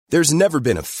There's never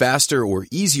been a faster or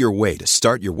easier way to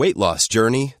start your weight loss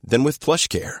journey than with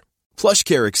PlushCare.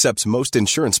 PlushCare accepts most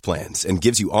insurance plans and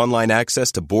gives you online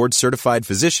access to board-certified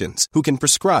physicians who can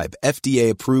prescribe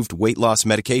FDA-approved weight loss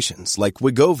medications like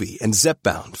Wegovy and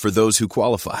Zepbound for those who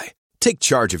qualify. Take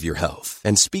charge of your health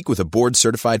and speak with a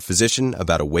board-certified physician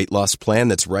about a weight loss plan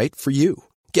that's right for you.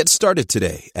 Get started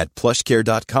today at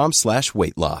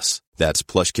plushcare.com/weight loss. That's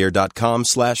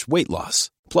plushcare.com/weight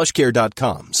loss.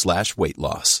 plushcare.com/weight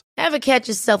loss. Ever catch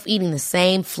yourself eating the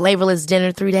same flavorless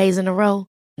dinner 3 days in a row?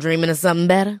 Dreaming of something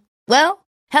better? Well,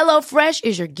 HelloFresh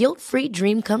is your guilt-free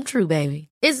dream come true, baby.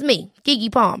 It's me, Keke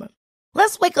Palmer.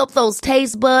 Let's wake up those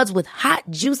taste buds with hot,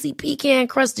 juicy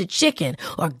pecan-crusted chicken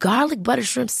or garlic butter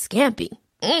shrimp scampi.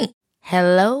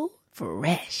 Hello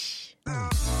Fresh.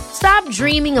 Stop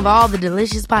dreaming of all the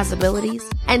delicious possibilities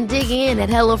and dig in at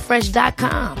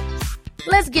HelloFresh.com.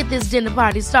 Let's get this dinner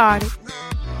party started.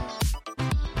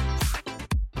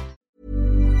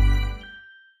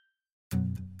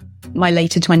 My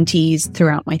later 20s,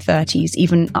 throughout my 30s,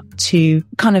 even up to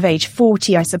kind of age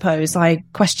 40, I suppose, I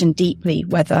questioned deeply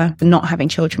whether not having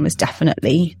children was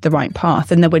definitely the right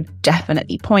path. And there were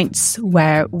definitely points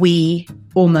where we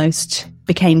almost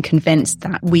became convinced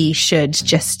that we should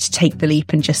just take the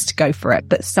leap and just go for it.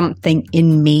 But something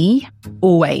in me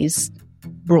always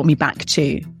brought me back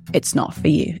to, it's not for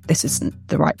you. This isn't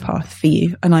the right path for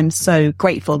you. And I'm so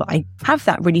grateful that I have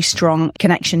that really strong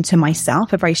connection to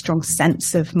myself, a very strong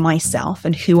sense of myself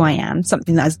and who I am,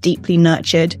 something that is deeply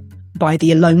nurtured by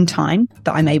the alone time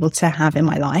that I'm able to have in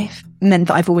my life. Meant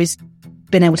that I've always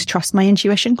been able to trust my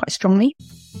intuition quite strongly.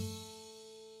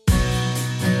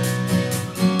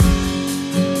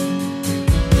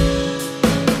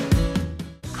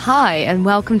 Hi, and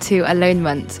welcome to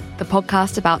Alonement, the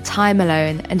podcast about time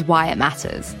alone and why it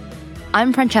matters.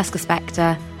 I'm Francesca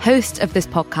Spector, host of this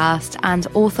podcast and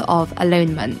author of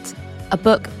Alonement, a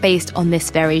book based on this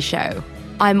very show.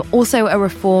 I'm also a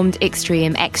reformed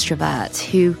extreme extrovert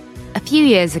who, a few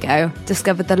years ago,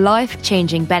 discovered the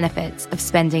life-changing benefits of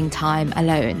spending time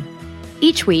alone.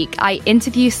 Each week, I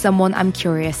interview someone I'm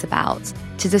curious about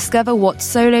to discover what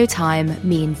solo time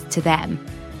means to them.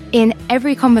 In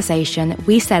every conversation,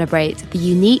 we celebrate the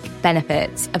unique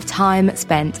benefits of time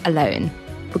spent alone,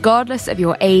 regardless of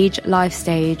your age, life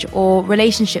stage, or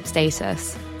relationship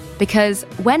status. Because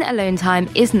when alone time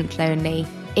isn't lonely,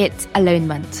 it's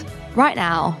alonement. Right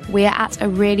now, we're at a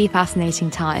really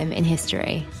fascinating time in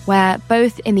history, where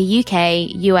both in the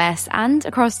UK, US, and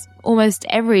across almost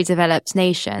every developed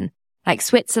nation, like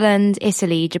Switzerland,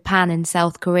 Italy, Japan, and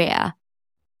South Korea,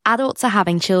 adults are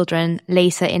having children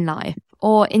later in life,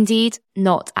 or indeed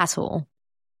not at all.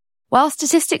 While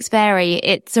statistics vary,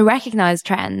 it's a recognized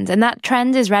trend, and that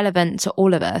trend is relevant to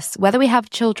all of us, whether we have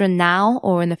children now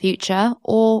or in the future,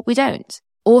 or we don't.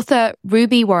 Author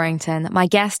Ruby Warrington, my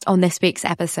guest on this week's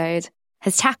episode,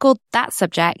 has tackled that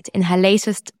subject in her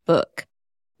latest book,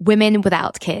 Women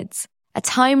Without Kids, a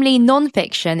timely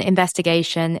non-fiction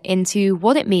investigation into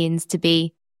what it means to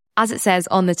be, as it says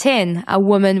on the tin, a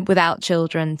woman without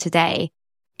children today.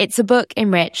 It's a book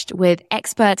enriched with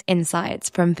expert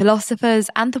insights from philosophers,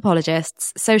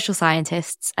 anthropologists, social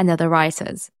scientists, and other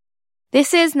writers.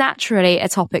 This is naturally a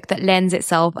topic that lends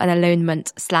itself an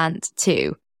alonement slant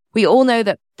too. We all know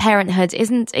that parenthood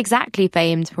isn't exactly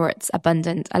famed for its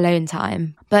abundant alone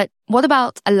time. But what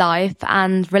about a life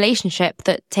and relationship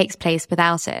that takes place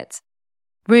without it?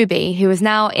 Ruby, who is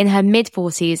now in her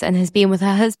mid-40s and has been with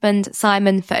her husband,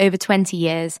 Simon, for over 20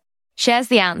 years, shares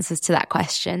the answers to that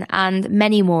question and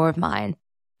many more of mine,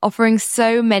 offering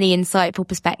so many insightful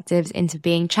perspectives into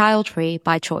being child-free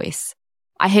by choice.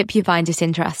 I hope you find it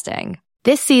interesting.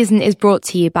 This season is brought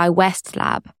to you by West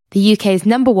Lab, the UK's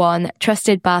 #1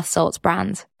 trusted bath salts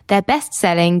brand. Their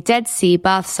best-selling Dead Sea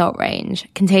bath salt range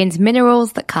contains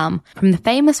minerals that come from the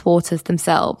famous waters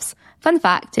themselves. Fun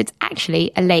fact, it's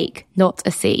actually a lake, not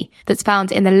a sea, that's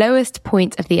found in the lowest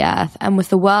point of the earth and was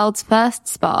the world's first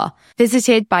spa,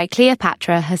 visited by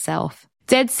Cleopatra herself.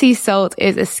 Dead Sea salt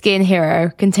is a skin hero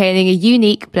containing a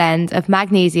unique blend of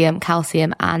magnesium,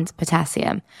 calcium, and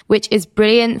potassium, which is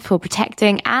brilliant for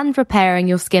protecting and repairing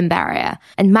your skin barrier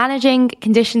and managing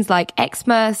conditions like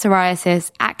eczema,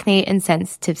 psoriasis, acne, and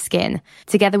sensitive skin,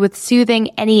 together with soothing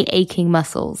any aching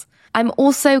muscles. I'm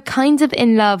also kind of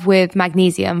in love with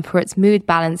magnesium for its mood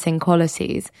balancing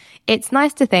qualities. It's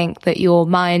nice to think that your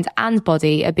mind and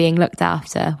body are being looked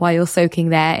after while you're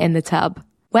soaking there in the tub.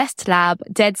 West Lab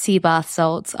Dead Sea bath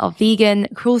salts are vegan,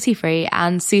 cruelty-free,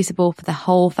 and suitable for the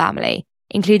whole family,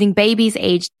 including babies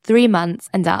aged 3 months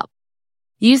and up.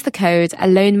 Use the code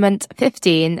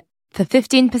ALONEMENT15 for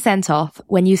 15% off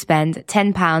when you spend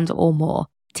 £10 or more.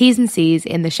 T's and C's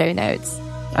in the show notes.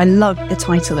 I love the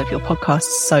title of your podcast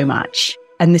so much.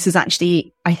 And this is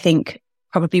actually, I think,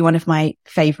 probably one of my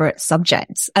favorite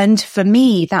subjects. And for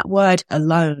me, that word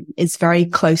alone is very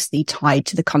closely tied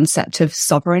to the concept of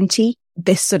sovereignty,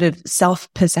 this sort of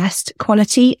self-possessed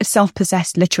quality.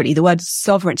 Self-possessed, literally, the word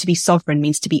sovereign, to be sovereign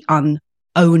means to be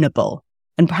unownable.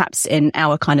 And perhaps in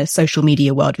our kind of social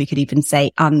media world, we could even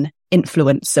say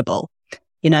uninfluenceable,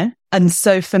 you know? And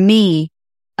so for me,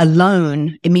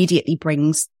 alone immediately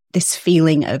brings this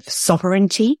feeling of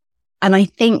sovereignty. And I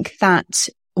think that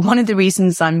one of the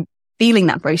reasons I'm feeling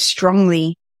that very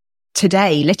strongly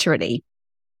today, literally,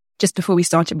 just before we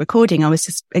started recording, I was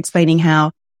just explaining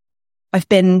how I've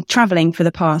been traveling for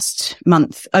the past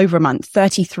month, over a month,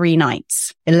 33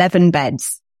 nights, 11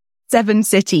 beds, 7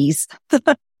 cities.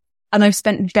 And I've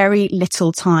spent very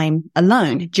little time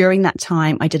alone. During that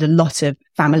time, I did a lot of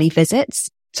family visits.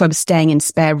 So I was staying in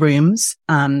spare rooms,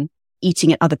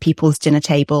 eating at other people's dinner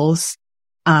tables.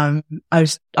 I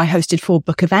hosted 4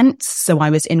 book events. So I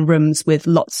was in rooms with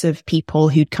lots of people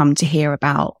who'd come to hear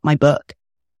about my book.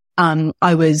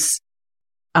 I was,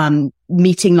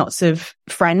 meeting lots of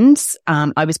friends.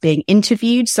 I was being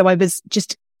interviewed. So I was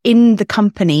just in the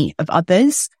company of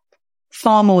others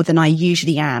far more than I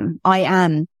usually am. I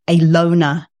am a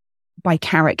loner by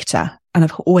character, and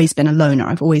I've always been a loner.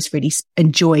 I've always really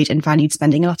enjoyed and valued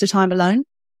spending a lot of time alone.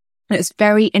 And it's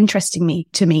very interesting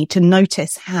to me to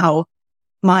notice how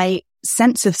my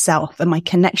sense of self and my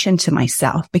connection to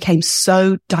myself became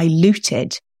so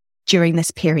diluted during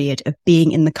this period of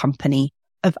being in the company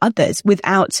of others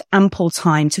without ample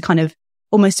time to kind of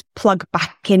almost plug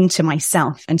back into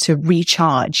myself and to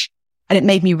recharge. And it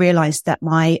made me realize that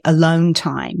my alone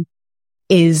time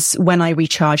is when I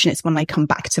recharge, and it's when I come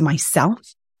back to myself,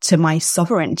 to my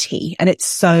sovereignty. And it's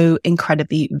so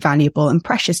incredibly valuable and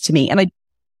precious to me. And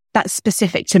that's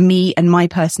specific to me and my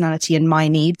personality and my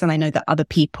needs. And I know that other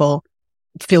people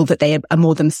feel that they are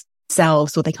more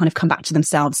themselves, or they kind of come back to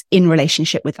themselves in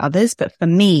relationship with others. But for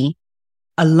me,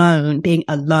 being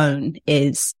alone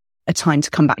is a time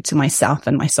to come back to myself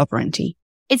and my sovereignty.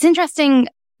 It's interesting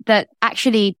that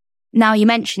actually, now you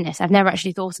mention this, I've never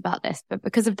actually thought about this, but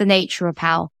because of the nature of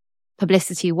how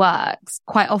publicity works,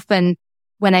 quite often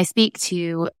when I speak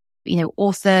to,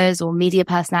 authors or media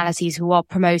personalities who are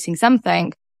promoting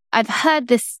something, I've heard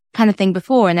this kind of thing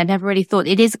before, and I've never really thought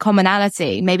it is a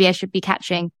commonality. Maybe I should be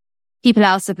catching people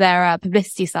out of their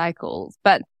publicity cycles,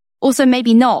 but also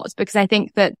maybe not, because I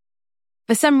think that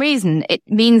for some reason it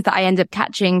means that I end up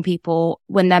catching people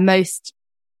when they're most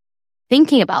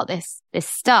thinking about this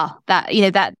stuff, that,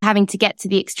 that having to get to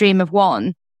the extreme of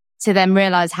one to then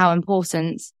realize how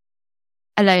important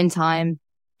alone time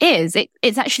is.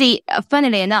 It's actually,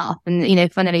 funnily enough,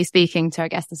 and, funnily speaking to, I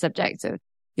guess, the subject of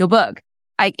your book,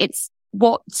 it's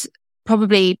what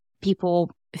probably people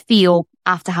feel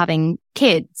after having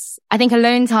kids. I think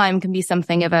alone time can be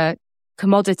something of a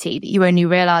commodity that you only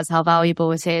realize how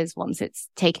valuable it is once it's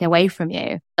taken away from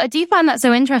you. I do find that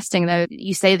so interesting, though.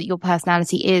 You say that your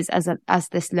personality is as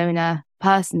this loner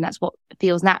person. That's what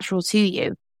feels natural to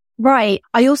you. Right.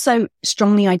 I also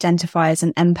strongly identify as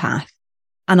an empath,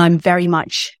 and I'm very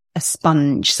much a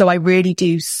sponge. So I really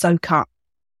do soak up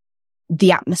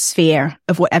the atmosphere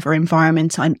of whatever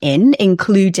environment I'm in,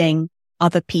 including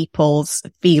other people's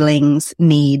feelings,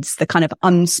 needs, the kind of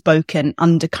unspoken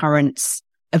undercurrents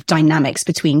of dynamics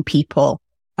between people.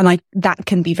 And that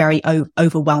can be very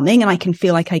overwhelming. And I can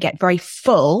feel like I get very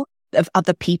full of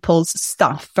other people's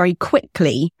stuff very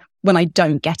quickly when I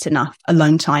don't get enough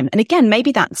alone time. And again,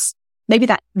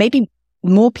 maybe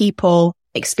more people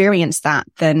experience that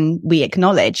than we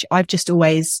acknowledge. I've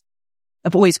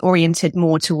always oriented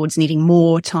more towards needing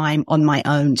more time on my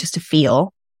own just to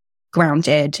feel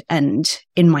grounded and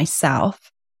in myself.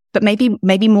 But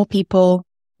maybe more people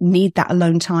need that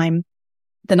alone time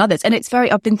than others. And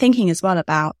I've been thinking as well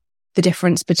about the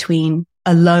difference between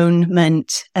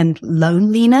alonement and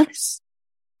loneliness.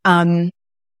 And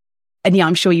yeah,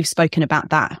 I'm sure you've spoken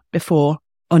about that before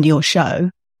on your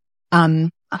show. I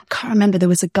can't remember. There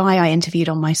was a guy I interviewed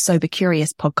on my Sober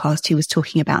Curious podcast who was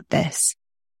talking about this,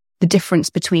 the difference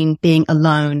between being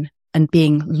alone and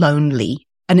being lonely.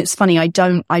 And it's funny,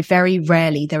 there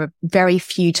are very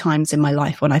few times in my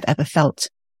life when I've ever felt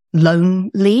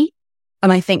lonely.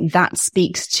 And I think that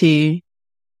speaks to,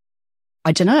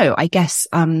 I don't know, I guess,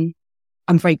 I'm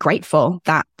very grateful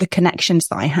that the connections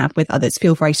that I have with others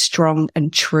feel very strong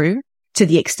and true, to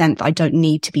the extent that I don't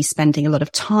need to be spending a lot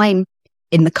of time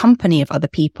in the company of other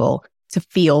people to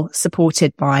feel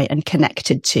supported by and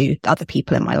connected to the other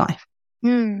people in my life.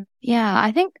 Yeah,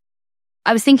 I think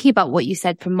I was thinking about what you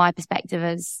said from my perspective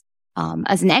as an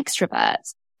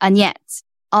extrovert. And yet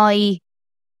I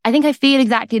I think I feel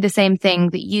exactly the same thing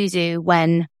that you do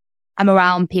when I'm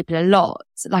around people a lot.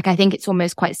 Like, I think it's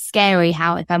almost quite scary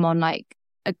how if I'm on like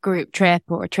a group trip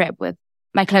or a trip with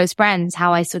my close friends,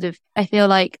 how I feel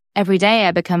like every day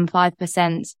I become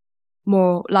 5%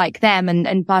 more like them and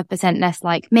 5% less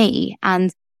like me.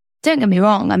 And don't get me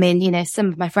wrong. I mean, you know, some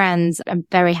of my friends, I'm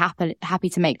very happy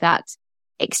to make that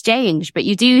exchange, but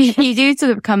you do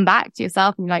sort of come back to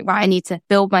yourself and you're like, right, I need to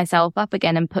build myself up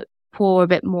again and pour a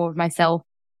bit more of myself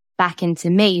back into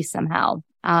me somehow.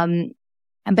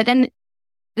 But then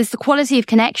there's the quality of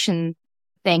connection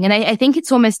thing. And I think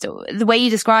it's almost the way you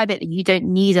describe it, that you don't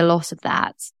need a lot of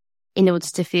that in order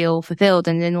to feel fulfilled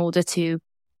and in order to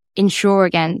insure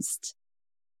against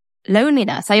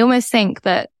loneliness. I almost think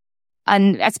that,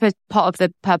 and I suppose part of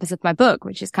the purpose of my book,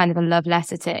 which is kind of a love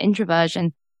letter to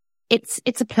introversion, it's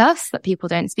a plus that people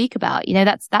don't speak about. You know,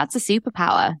 that's a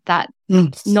superpower, that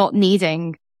not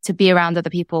needing to be around other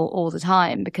people all the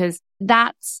time, because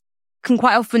that can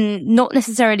quite often not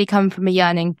necessarily come from a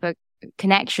yearning for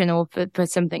connection or for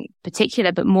something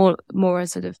particular, but more a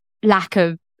sort of lack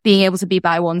of being able to be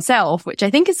by oneself, which I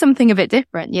think is something a bit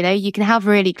different. You know, you can have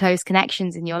really close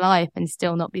connections in your life and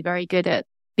still not be very good at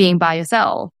being by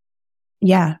yourself.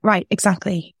 Yeah, right.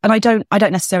 Exactly. And I don't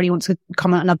necessarily want to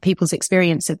comment on other people's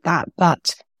experience of that,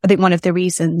 but I think one of the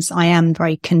reasons I am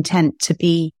very content to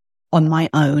be on my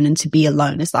own and to be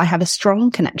alone is that I have a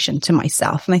strong connection to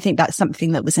myself. And I think that's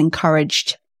something that was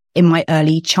encouraged in my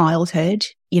early childhood,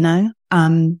 you know?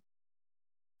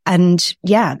 And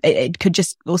yeah, it could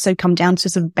just also come down to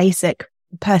some basic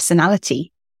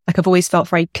personality. Like, I've always felt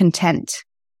very content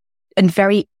and I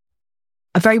very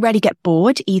rarely get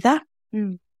bored either.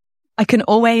 I can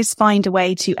always find a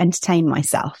way to entertain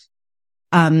myself.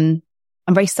 I'm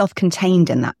very self-contained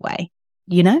in that way,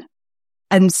 you know?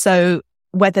 And so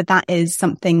whether that is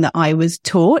something that I was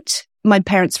taught, my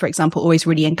parents, for example, always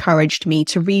really encouraged me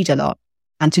to read a lot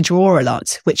and to draw a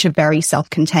lot, which are very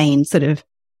self-contained sort of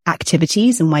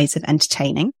activities and ways of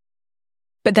entertaining.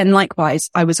 But then likewise,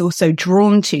 I was also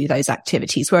drawn to those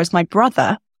activities, whereas my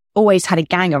brother always had a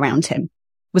gang around him,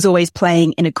 was always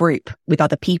playing in a group with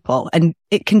other people. And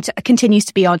it continues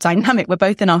to be our dynamic. We're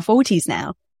both in our 40s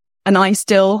now, and I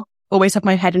still always have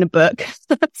my head in a book.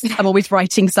 I'm always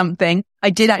writing something. I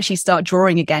did actually start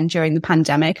drawing again during the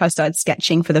pandemic. I started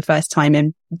sketching for the first time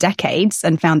in decades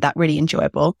and found that really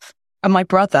enjoyable. And my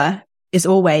brother is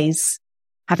always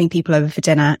having people over for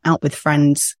dinner, out with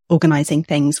friends, organizing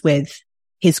things with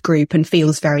his group, and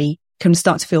can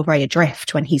start to feel very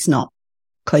adrift when he's not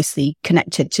closely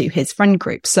connected to his friend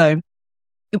group. So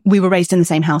we were raised in the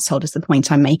same household, is the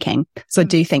point I'm making. So I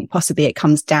do think possibly it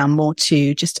comes down more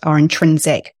to just our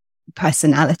intrinsic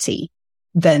personality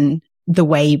than the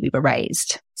way we were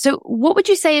raised. So what would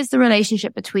you say is the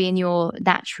relationship between your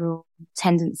natural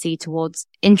tendency towards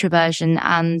introversion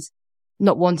and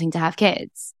not wanting to have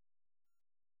kids?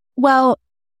 Well,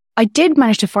 I did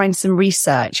manage to find some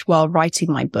research while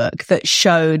writing my book that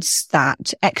showed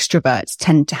that extroverts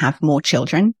tend to have more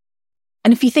children.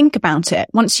 And if you think about it,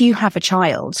 once you have a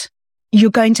child,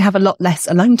 you're going to have a lot less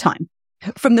alone time.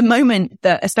 From the moment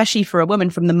that, especially for a woman,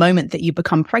 from the moment that you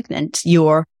become pregnant,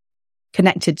 you're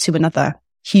connected to another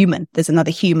human. There's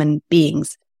another human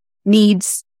being's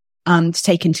needs to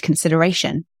take into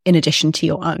consideration in addition to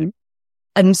your own.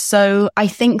 And so I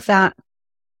think that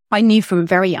I knew from a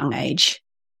very young age,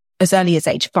 as early as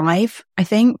age 5, I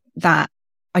think, that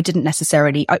I didn't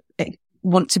necessarily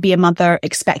want to be a mother,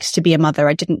 expect to be a mother.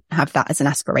 I didn't have that as an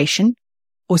aspiration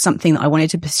or something that I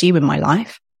wanted to pursue in my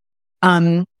life.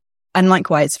 And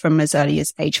likewise, from as early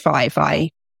as age 5,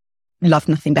 I loved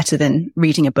nothing better than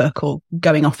reading a book or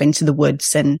going off into the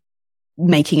woods and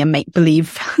making a make-believe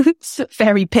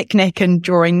fairy picnic and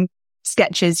drawing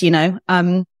sketches, you know.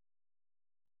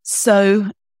 So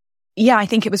yeah, I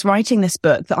think it was writing this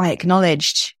book that I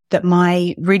acknowledged that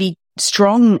my really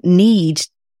strong need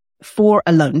for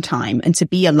alone time and to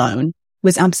be alone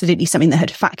was absolutely something that had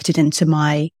factored into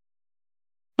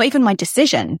not even my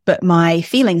decision, but my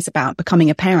feelings about becoming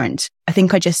a parent. I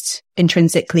think I just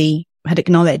intrinsically had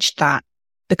acknowledged that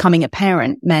becoming a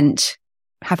parent meant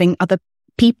having other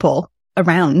people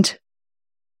around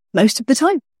most of the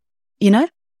time, you know?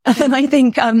 And I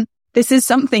think, this is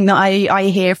something that I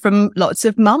hear from lots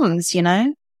of mums, you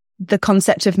know, the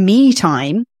concept of me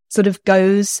time sort of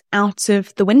goes out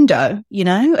of the window, you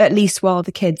know, at least while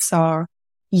the kids are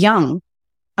young.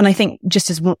 And I think just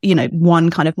as, you know, one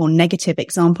kind of more negative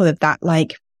example of that,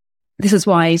 like, this is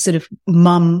why sort of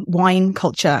mum wine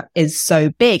culture is so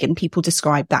big, and people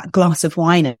describe that glass of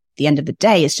wine at the end of the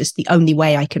day as just the only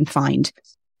way I can find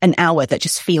an hour that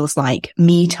just feels like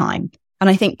me time. And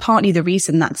I think partly the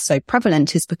reason that's so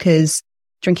prevalent is because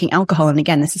drinking alcohol, and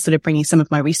again, this is sort of bringing some of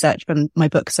my research from my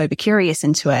book, Sober Curious,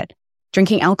 into it.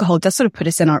 Drinking alcohol does sort of put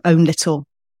us in our own little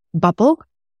bubble.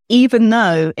 Even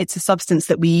though it's a substance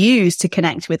that we use to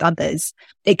connect with others,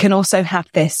 it can also have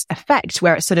this effect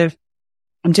where it's sort of,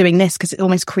 I'm doing this because it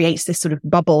almost creates this sort of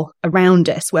bubble around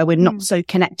us where we're not so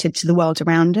connected to the world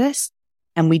around us.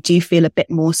 And we do feel a bit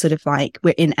more sort of like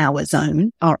we're in our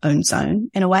zone, our own zone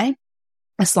in a way.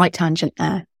 A slight tangent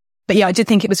there. But yeah, I did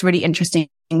think it was really interesting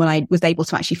when I was able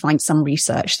to actually find some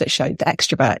research that showed that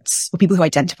extroverts, or people who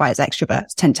identify as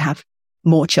extroverts, tend to have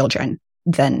more children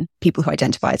than people who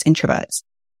identify as introverts.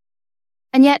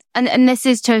 And yet, and this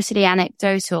is totally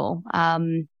anecdotal.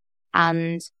 And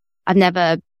I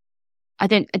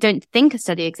don't think a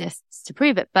study exists to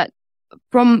prove it, but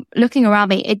from looking around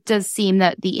me, it does seem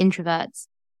that the introverts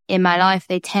in my life,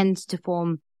 they tend to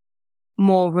form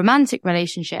more romantic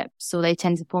relationships, or they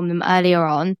tend to form them earlier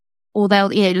on, or they'll,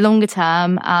 longer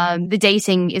term, the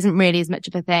dating isn't really as much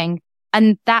of a thing.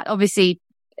 And that obviously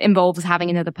involves having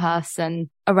another person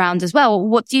around as well.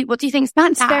 What do you think?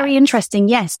 That's very interesting.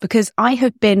 Yes, because I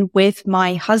have been with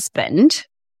my husband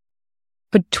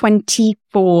for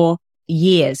 24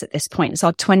 years at this point. It's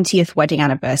our 20th wedding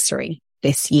anniversary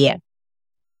this year.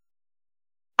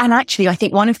 And actually, I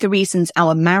think one of the reasons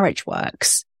our marriage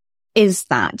works is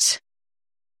that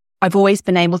I've always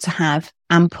been able to have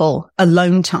ample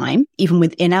alone time, even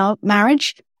within our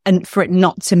marriage, and for it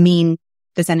not to mean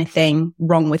there's anything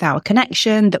wrong with our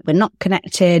connection, that we're not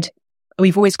connected.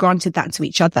 We've always granted that to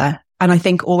each other. And I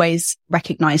think always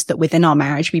recognized that within our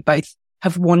marriage, we both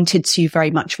have wanted to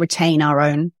very much retain our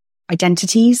own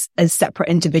identities as separate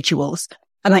individuals.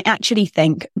 And I actually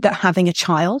think that having a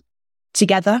child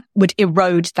together would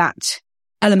erode that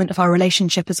element of our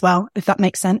relationship as well, if that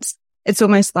makes sense. It's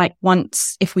almost like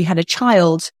once, if we had a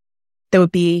child, there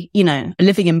would be, a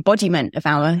living embodiment of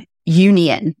our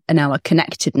union and our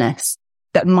connectedness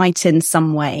that might in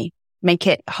some way make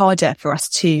it harder for us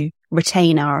to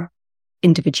retain our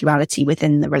individuality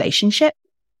within the relationship.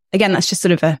 Again, that's just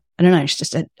sort of it's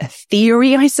just a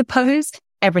theory, I suppose.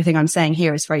 Everything I'm saying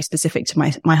here is very specific to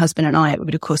my husband and I. It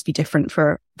would of course be different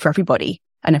for everybody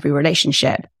and every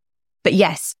relationship. But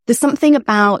yes, there's something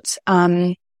about,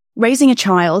 raising a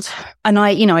child. And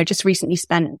I just recently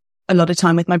spent a lot of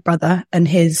time with my brother and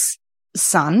his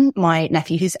son, my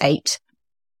nephew who's 8.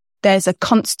 There's a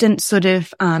constant sort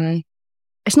of,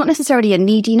 it's not necessarily a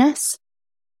neediness,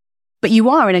 but you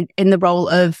are in the role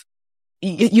of,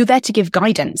 you're there to give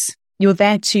guidance. You're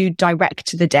there to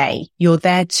direct the day. You're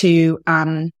there to,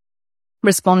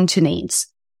 respond to needs.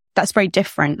 That's very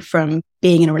different from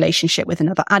being in a relationship with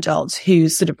another adult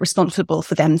who's sort of responsible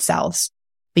for themselves,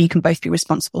 but you can both be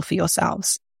responsible for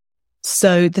yourselves.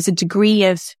 So there's a degree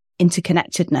of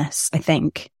interconnectedness, I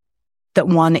think, that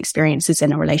one experiences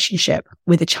in a relationship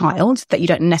with a child that you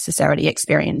don't necessarily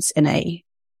experience in a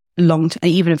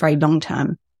even a very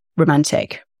long-term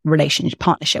romantic relationship,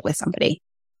 partnership with somebody.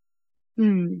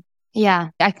 Yeah,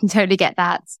 I can totally get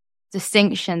that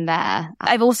distinction there.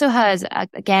 I've also heard,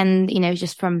 again,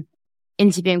 just from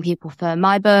interviewing people for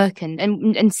my book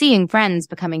and seeing friends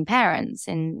becoming parents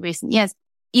in recent years,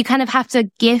 you kind of have to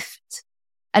gift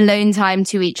alone time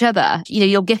to each other.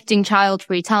 You're gifting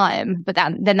child-free time, but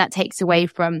then that takes away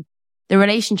from the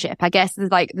relationship. I guess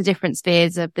there's like the different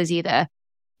spheres of, there's either,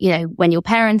 when you're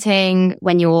parenting,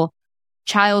 when you're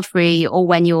child-free, or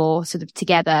when you're sort of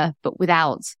together, but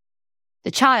without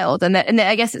the child. And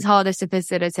I guess it's hardest to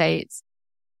facilitate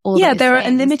all those there things. are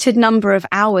a limited number of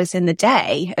hours in the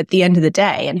day at the end of the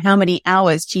day. And how many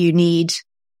hours do you need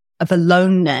of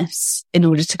aloneness in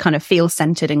order to kind of feel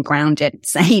centered and grounded,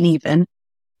 sane even?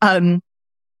 I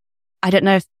don't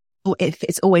know if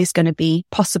it's always going to be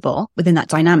possible within that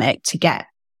dynamic to get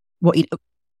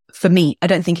for me, I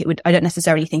don't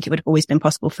necessarily think it would have always been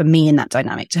possible for me in that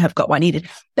dynamic to have got what I needed.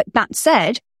 But that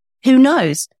said, who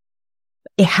knows?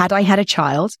 Had I had a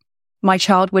child, my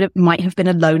child might have been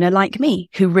a loner like me,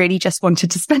 who really just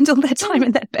wanted to spend all their time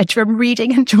in their bedroom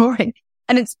reading and drawing.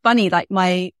 And it's funny, like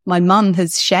my mum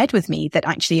has shared with me that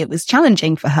actually it was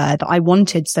challenging for her, that I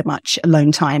wanted so much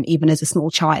alone time, even as a small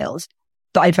child,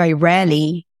 that I very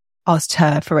rarely asked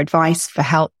her for advice, for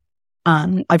help.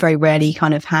 I very rarely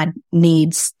kind of had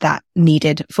needs that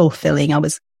needed fulfilling. I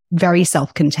was very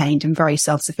self-contained and very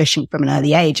self-sufficient from an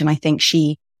early age. And I think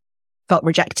she felt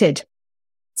rejected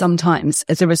sometimes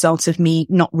as a result of me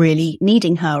not really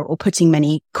needing her or putting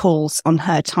many calls on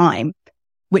her time,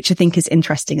 which I think is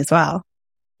interesting as well.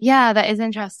 Yeah, that is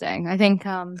interesting. I think,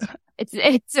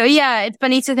 it's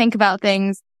funny to think about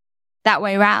things that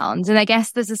way round. And I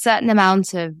guess there's a certain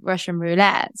amount of Russian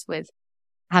roulette with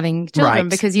having children, Right.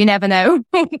 because you never know.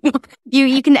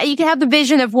 you can have the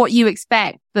vision of what you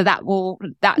expect that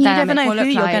You dynamic never know will who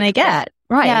look you're like. going to get.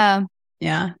 Right. Yeah.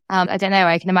 Yeah. I don't know.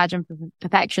 I can imagine for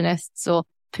perfectionists or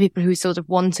for people who sort of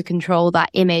want to control that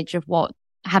image of what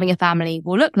having a family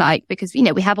will look like, because, you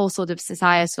know, we have all sort of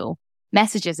societal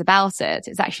messages about it.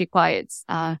 It's actually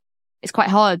it's quite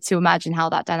hard to imagine how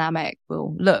that dynamic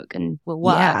will look and will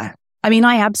work. Yeah. I mean,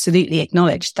 I absolutely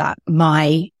acknowledge that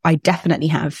I definitely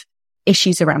have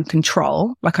issues around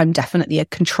control. Like, I'm definitely a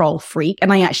control freak.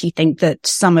 And I actually think that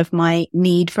some of my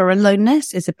need for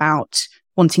aloneness is about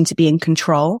wanting to be in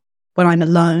control. When I'm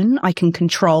alone, I can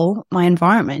control my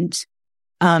environment.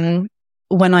 When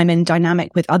I'm in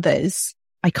dynamic with others,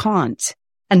 I can't.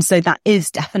 And so that is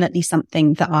definitely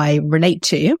something that I relate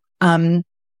to. And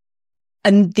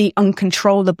the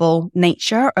uncontrollable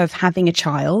nature of having a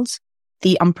child,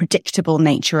 the unpredictable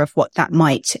nature of what that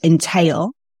might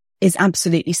entail, is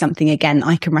absolutely something, again,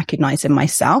 I can recognize in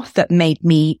myself that made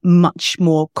me much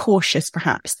more cautious,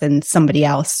 perhaps, than somebody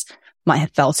else might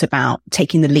have felt about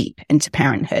taking the leap into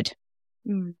parenthood.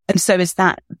 And so is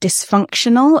that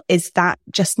dysfunctional? Is that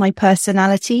just my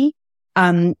personality?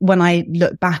 When I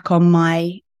look back on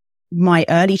my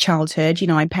early childhood, you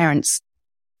know, my parents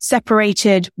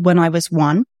separated when I was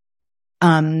 1.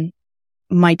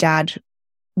 My dad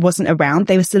wasn't around.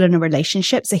 They were still in a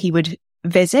relationship, so he would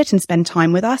visit and spend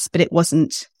time with us, but it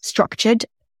wasn't structured.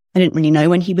 I didn't really know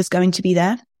when he was going to be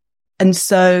there. And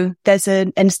so there's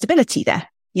an instability there,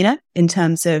 you know, in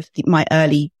terms of my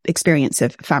early experience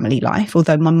of family life,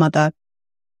 although my mother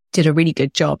did a really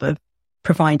good job of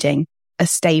providing a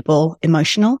stable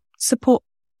emotional support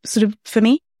sort of for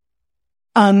me.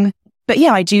 But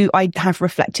yeah, I have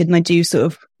reflected, and I do sort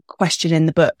of question in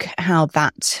the book how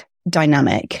that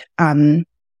dynamic,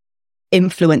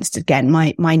 influenced, again,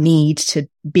 my need to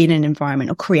be in an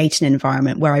environment or create an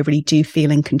environment where I really do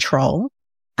feel in control,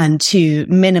 and to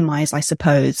minimize, I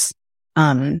suppose,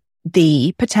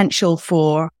 the potential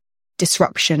for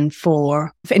disruption,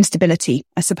 for instability,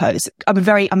 I suppose. I'm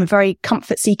a very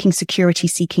comfort seeking, security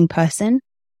seeking person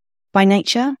by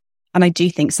nature. And I do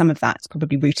think some of that's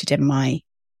probably rooted in my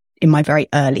very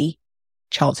early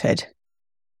childhood.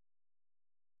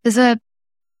 There's a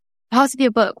part of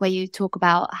your book where you talk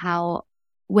about how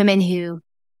women who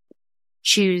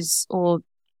choose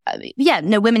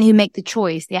women who make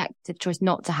the active choice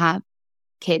not to have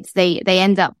kids, they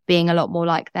end up being a lot more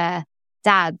like their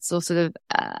dads, or sort of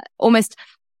almost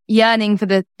yearning for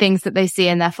the things that they see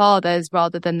in their fathers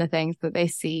rather than the things that they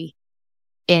see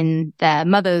in their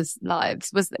mothers'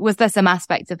 lives. Was there some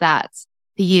aspect of that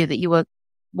for you, that you were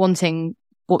wanting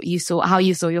what you saw, how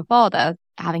you saw your father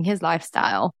having his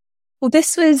lifestyle? Well,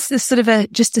 this was a sort of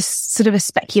a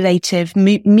speculative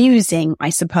musing,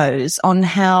 I suppose, on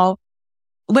how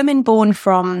women born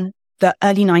from the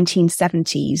early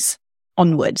 1970s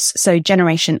onwards, so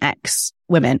Generation X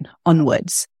women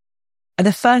onwards, are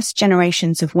the first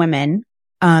generations of women,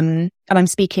 and I'm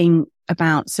speaking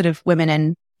about sort of women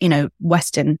in, you know,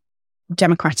 Western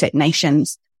democratic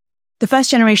nations, the first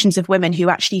generations of women who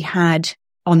actually had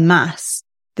en masse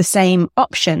the same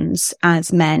options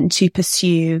as men to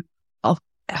pursue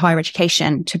higher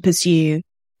education, to pursue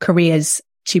careers,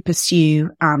 to pursue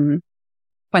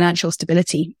financial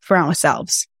stability for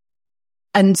ourselves.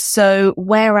 And so,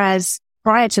 whereas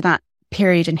prior to that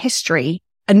period in history,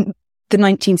 and the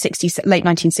 1960s, late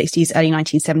 1960s, early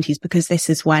 1970s, because this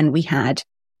is when we had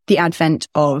the advent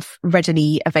of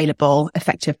readily available,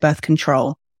 effective birth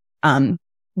control,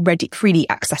 freely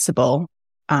accessible,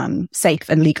 safe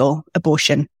and legal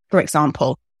abortion, for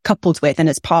example, coupled with and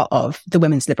as part of the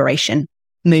women's liberation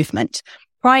movement.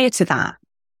 Prior to that,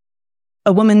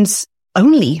 a woman's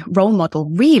only role model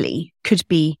really could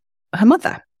be her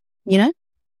mother, you know,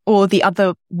 or the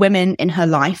other women in her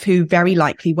life who very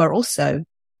likely were also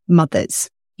mothers,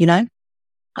 you know.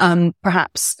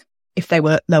 Perhaps if they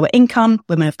were lower income,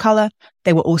 women of color,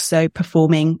 they were also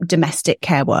performing domestic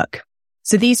care work.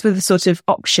 So these were the sort of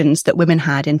options that women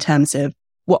had in terms of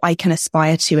what I can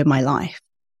aspire to in my life.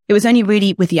 It was only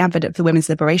really with the advent of the women's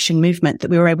liberation movement that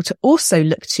we were able to also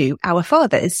look to our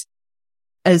fathers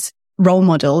as role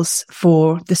models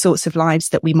for the sorts of lives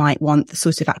that we might want, the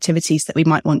sorts of activities that we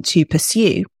might want to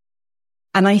pursue.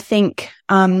 And I think,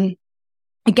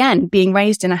 again, being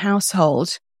raised in a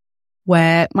household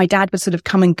where my dad would sort of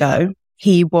come and go,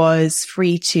 he was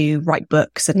free to write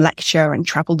books and lecture and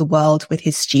travel the world with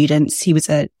his students. He was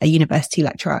a university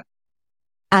lecturer.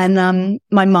 And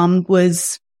my mum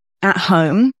was at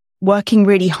home working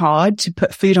really hard to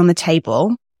put food on the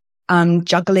table,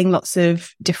 juggling lots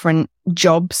of different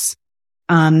jobs,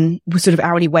 sort of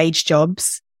hourly wage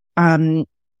jobs,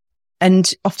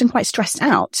 and often quite stressed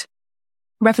out,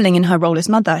 reveling in her role as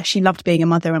mother. She loved being a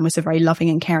mother and was a very loving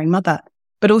and caring mother,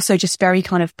 but also just very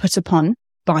kind of put upon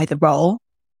by the role.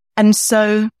 And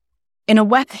so in a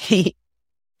way,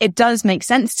 it does make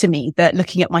sense to me that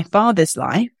looking at my father's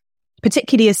life,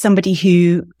 particularly as somebody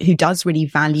who does really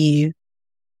value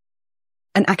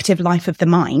an active life of the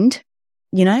mind,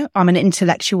 you know, I'm an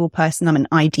intellectual person, I'm an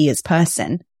ideas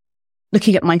person.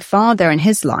 Looking at my father and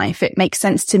his life, it makes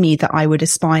sense to me that I would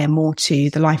aspire more to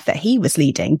the life that he was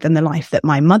leading than the life that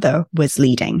my mother was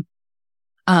leading.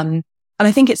 And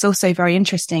I think it's also very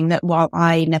interesting that while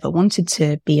I never wanted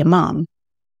to be a mum,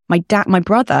 my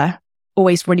brother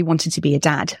always really wanted to be a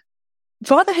dad.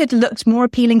 Fatherhood looked more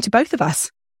appealing to both of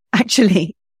us,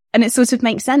 actually. And it sort of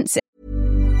makes sense.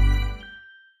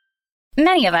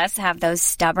 Many of us have those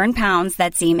stubborn pounds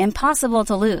that seem impossible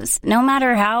to lose, no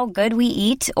matter how good we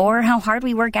eat or how hard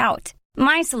we work out.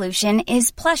 My solution is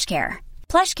PlushCare.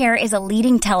 PlushCare is a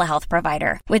leading telehealth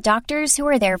provider with doctors who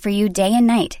are there for you day and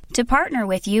night to partner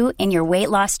with you in your weight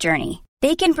loss journey.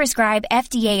 They can prescribe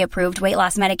FDA-approved weight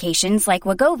loss medications like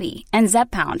Wegovy and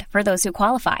Zepbound for those who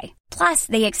qualify. Plus,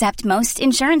 they accept most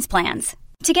insurance plans.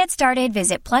 To get started,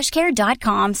 visit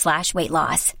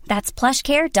plushcare.com/weightloss. That's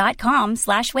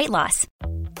plushcare.com/weightloss.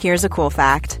 Here's a cool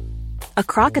fact. A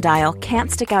crocodile can't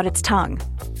stick out its tongue.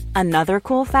 Another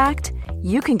cool fact,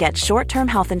 you can get short-term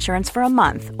health insurance for a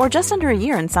month or just under a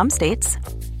year in some states.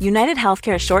 United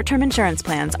Healthcare short-term insurance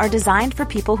plans are designed for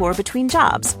people who are between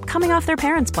jobs, coming off their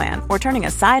parents' plan, or turning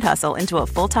a side hustle into a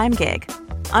full-time gig.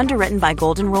 Underwritten by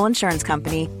Golden Rule Insurance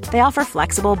Company, they offer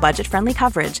flexible, budget-friendly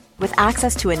coverage with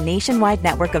access to a nationwide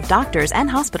network of doctors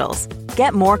and hospitals.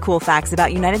 Get more cool facts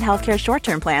about United Healthcare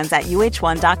short-term plans at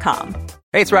uh1.com.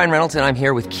 Hey, it's Ryan Reynolds, and I'm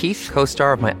here with Keith,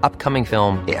 co-star of my upcoming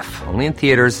film, If, only in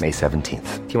theaters May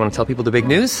 17th. Do you want to tell people the big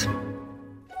news?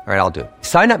 All right, I'll do it.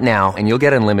 Sign up now and you'll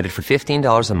get unlimited for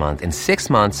 $15 a month and 6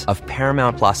 months of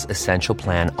Paramount Plus Essential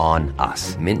Plan on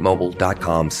us.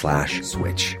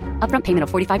 MintMobile.com/switch. Upfront payment of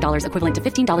 $45 equivalent to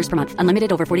 $15 per month.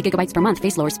 Unlimited over 40 gigabytes per month.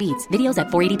 Face lower speeds. Videos at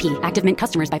 480p. Active Mint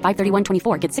customers by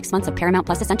 531.24 get 6 months of Paramount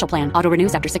Plus Essential Plan. Auto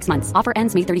renews after 6 months. Offer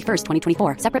ends May 31st,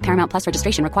 2024. Separate Paramount Plus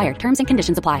registration required. Terms and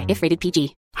conditions apply if rated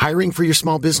PG. Hiring for your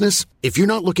small business? If you're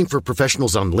not looking for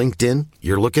professionals on LinkedIn,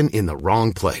 you're looking in the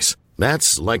wrong place.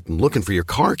 That's like looking for your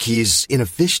car keys in a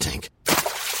fish tank.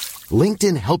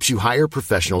 LinkedIn helps you hire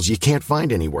professionals you can't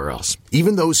find anywhere else,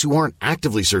 even those who aren't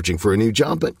actively searching for a new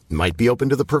job but might be open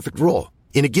to the perfect role.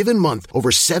 In a given month,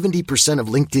 over 70% of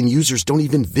LinkedIn users don't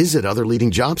even visit other leading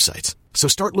job sites. So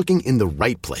start looking in the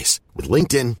right place. With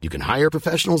LinkedIn, you can hire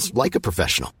professionals like a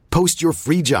professional. Post your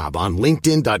free job on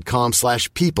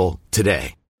linkedin.com/people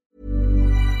today.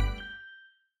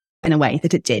 In a way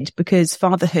that it did, because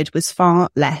fatherhood was far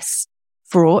less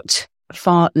fraught,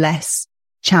 far less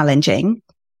challenging,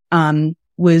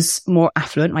 was more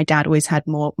affluent. My dad always had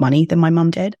more money than my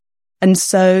mum did. And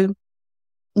so,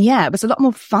 yeah, it was a lot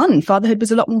more fun. Fatherhood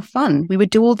was a lot more fun. We would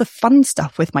do all the fun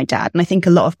stuff with my dad. And I think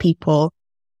a lot of people,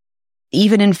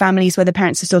 even in families where the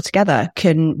parents are still together,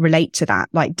 can relate to that.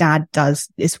 Like dad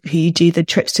is who you do the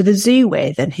trips to the zoo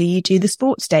with and who you do the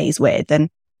sports days with. And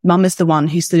mum is the one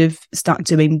who sort of started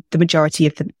doing the majority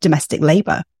of the domestic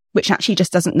labor, which actually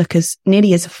just doesn't look as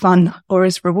nearly as fun or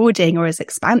as rewarding or as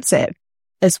expansive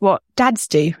as what dads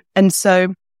do. And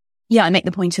so, yeah, I make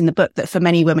the point in the book that for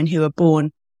many women who are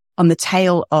born on the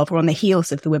tail of or on the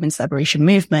heels of the women's liberation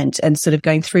movement and sort of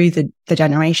going through the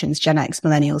generations, Gen X,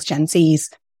 millennials, Gen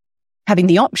Zs, having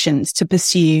the options to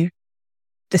pursue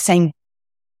the same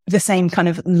kind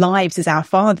of lives as our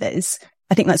fathers,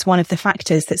 I think that's one of the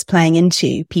factors that's playing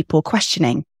into people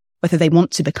questioning whether they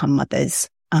want to become mothers,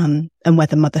 and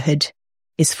whether motherhood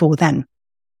is for them.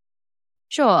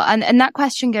 Sure. And that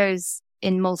question goes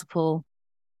in multiple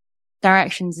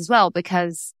directions as well,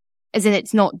 because as in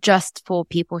it's not just for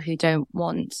people who don't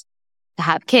want to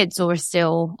have kids or are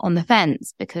still on the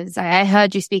fence, because I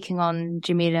heard you speaking on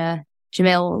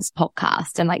Jamil's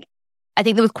podcast, and like, I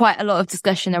think there was quite a lot of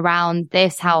discussion around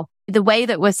this, how the way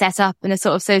that we're set up in a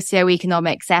sort of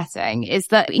socioeconomic setting is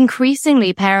that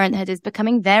increasingly parenthood is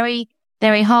becoming very,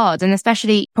 very hard. And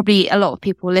especially probably a lot of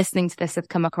people listening to this have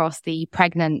come across the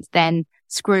pregnant then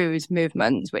screwed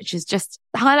movement, which is just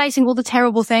highlighting all the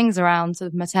terrible things around sort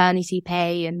of maternity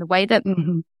pay and the way that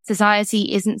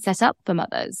society isn't set up for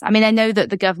mothers. I mean, I know that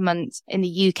the government in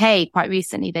the UK quite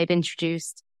recently, they've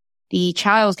introduced the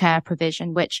childcare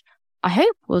provision, which I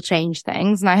hope will change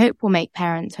things and I hope will make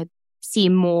parenthood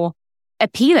seem more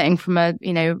appealing from a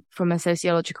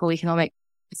sociological economic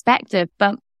perspective.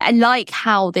 But I like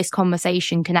how this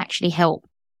conversation can actually help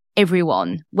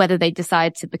everyone, whether they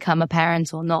decide to become a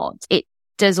parent or not. It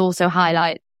does also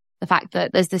highlight the fact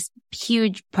that there's this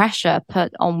huge pressure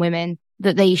put on women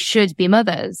that they should be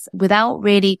mothers without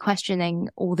really questioning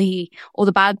all the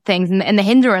bad things and the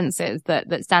hindrances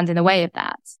that stand in the way of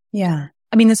that. Yeah.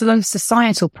 I mean, there's a lot of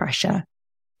societal pressure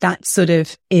that sort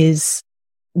of is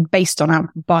based on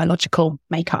our biological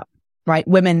makeup, right?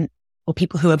 Women or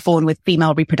people who are born with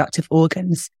female reproductive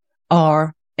organs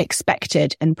are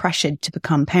expected and pressured to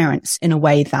become parents in a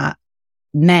way that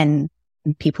men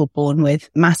and people born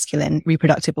with masculine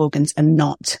reproductive organs are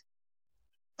not.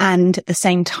 And at the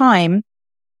same time,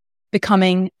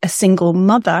 becoming a single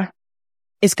mother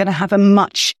is going to have a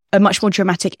much more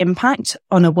dramatic impact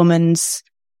on a woman's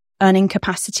earning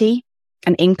capacity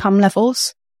and income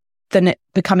levels than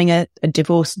becoming a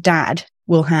divorced dad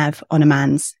will have on a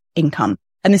man's income.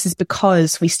 And this is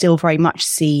because we still very much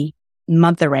see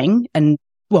mothering and,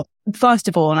 well, first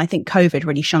of all, and I think COVID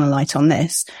really shone a light on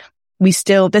this, there's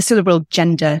still a real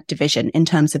gender division in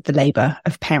terms of the labor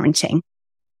of parenting.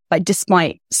 Like,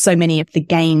 despite so many of the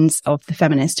gains of the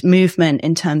feminist movement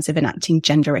in terms of enacting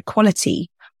gender equality,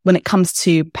 when it comes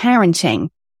to parenting,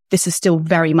 this is still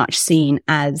very much seen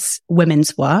as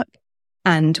women's work.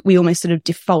 And we almost sort of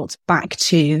default back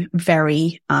to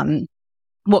very,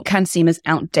 what can seem as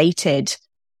outdated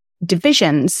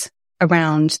divisions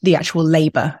around the actual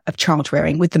labor of child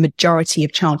rearing, with the majority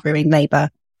of child rearing labor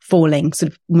falling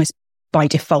sort of almost by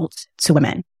default to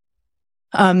women.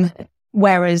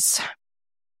 Whereas,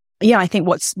 yeah, I think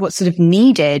what's sort of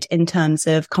needed in terms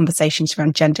of conversations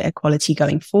around gender equality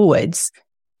going forwards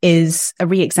is a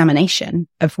re-examination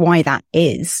of why that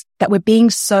is, that we're being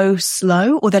so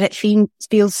slow, or that it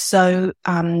feels so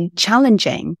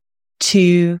challenging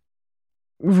to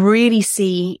really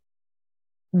see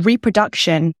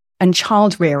reproduction and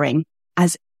child rearing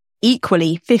as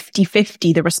equally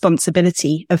 50-50 the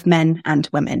responsibility of men and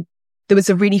women. There was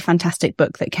a really fantastic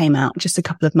book that came out just a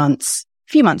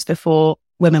few months before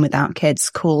Women Without Kids,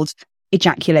 called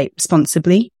Ejaculate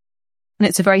Responsibly. And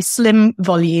it's a very slim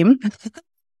volume,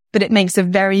 but it makes a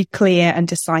very clear and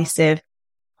decisive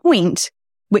point,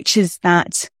 which is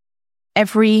that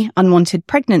every unwanted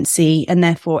pregnancy, and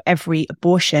therefore every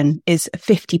abortion, is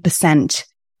 50%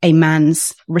 a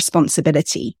man's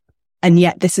responsibility. And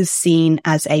yet this is seen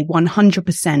as a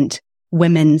 100%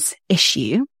 women's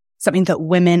issue, something that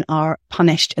women are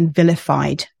punished and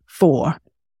vilified for.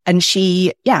 And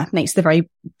she, makes the very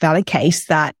valid case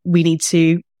that we need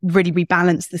to really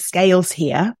rebalance the scales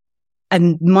here.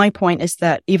 And my point is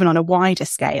that even on a wider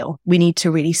scale, we need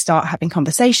to really start having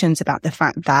conversations about the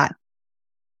fact that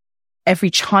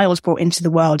every child brought into the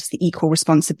world is the equal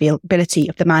responsibility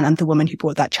of the man and the woman who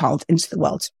brought that child into the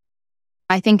world.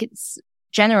 I think it's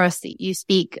generous that you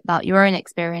speak about your own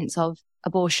experience of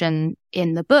abortion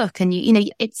in the book. And you know,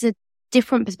 it's a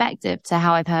different perspective to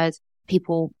how I've heard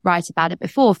people write about it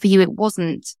before. For you, it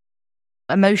wasn't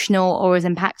emotional or as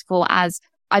impactful as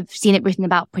I've seen it written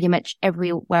about pretty much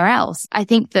everywhere else. I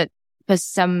think that for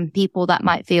some people that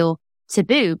might feel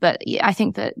taboo, but I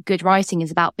think that good writing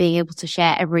is about being able to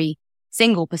share every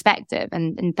single perspective.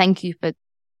 And thank you for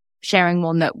sharing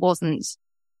one that wasn't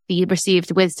the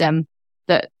received wisdom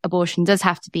that abortion does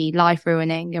have to be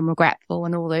life-ruining and regretful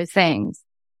and all those things.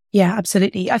 Yeah,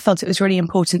 absolutely. I felt it was really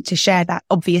important to share that,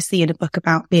 obviously, in a book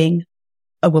about being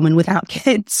a woman without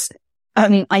kids.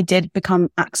 I did become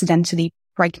accidentally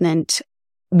pregnant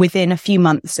within a few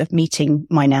months of meeting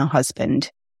my now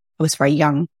husband. I was very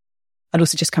young. I'd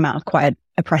also just come out of quite an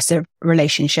oppressive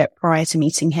relationship prior to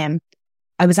meeting him.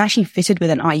 I was actually fitted with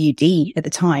an IUD at the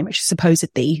time, which is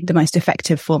supposedly the most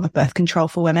effective form of birth control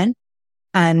for women.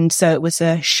 And so it was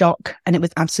a shock, and it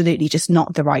was absolutely just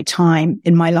not the right time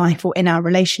in my life or in our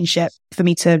relationship for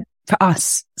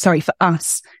us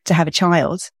to have a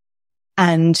child.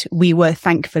 And we were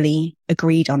thankfully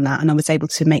agreed on that. And I was able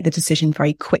to make the decision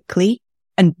very quickly.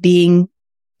 And being,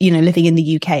 living in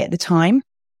the UK at the time,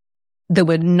 there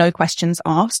were no questions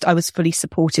asked. I was fully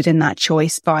supported in that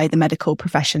choice by the medical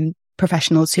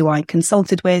professionals who I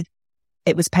consulted with.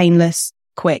 It was painless,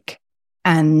 quick,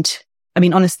 and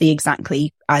honestly,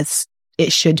 exactly as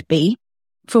it should be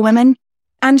for women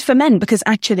and for men, because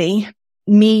actually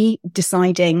me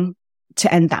deciding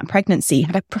to end that pregnancy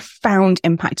had a profound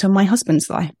impact on my husband's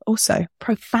life, also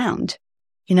profound,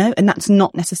 and that's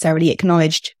not necessarily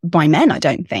acknowledged by men, I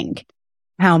don't think,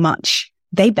 how much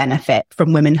they benefit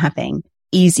from women having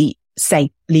easy,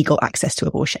 safe, legal access to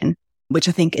abortion, which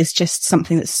I think is just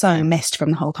something that's so missed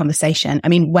from the whole conversation.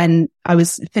 When I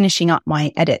was finishing up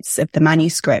my edits of the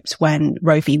manuscript when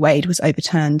Roe v. Wade was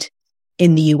overturned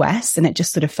in the US, and it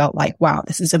just sort of felt like, wow,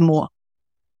 this is a more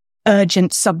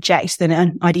urgent subject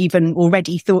than I'd even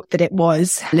already thought that it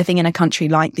was, living in a country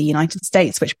like the United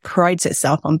States, which prides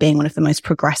itself on being one of the most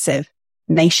progressive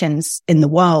nations in the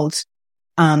world,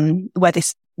 where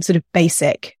this sort of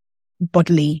basic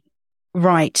bodily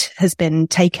right has been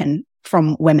taken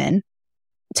from women,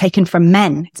 taken from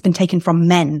men. It's been taken from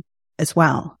men as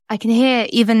well. I can hear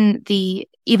even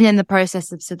in the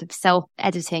process of sort of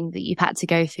self-editing that you've had to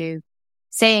go through,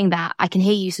 saying that, I can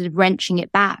hear you sort of wrenching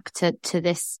it back to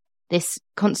this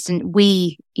constant,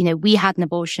 we had an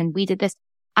abortion, we did this.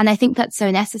 And I think that's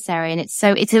so necessary. And it's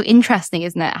so interesting,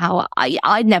 isn't it? How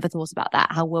I'd never thought about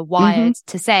that, how we're wired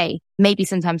to say, maybe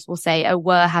sometimes we'll say, oh,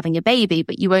 we're having a baby,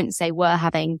 but you won't say we're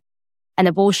having an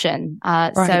abortion.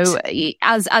 Right. So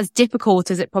as difficult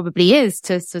as it probably is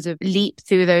to sort of leap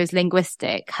through those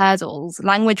linguistic hurdles,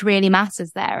 language really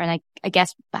matters there. And I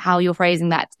guess how you're phrasing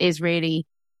that is really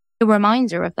a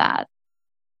reminder of that.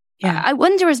 Yeah. I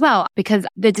wonder as well, because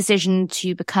the decision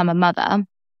to become a mother,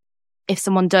 if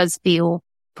someone does feel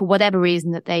for whatever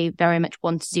reason that they very much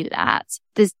want to do that,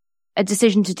 there's a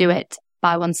decision to do it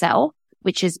by oneself,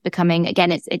 which is becoming,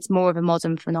 again, it's more of a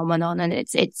modern phenomenon, and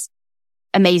it's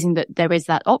amazing that there is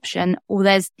that option, or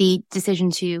there's the decision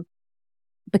to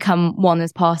become one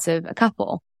as part of a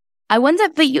couple. I wonder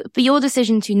for your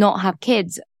decision to not have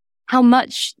kids, how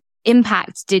much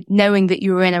impact did knowing that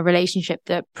you were in a relationship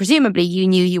that presumably you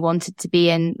knew you wanted to be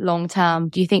in long term?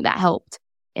 Do you think that helped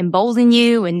embolden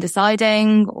you in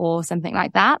deciding or something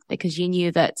like that? Because you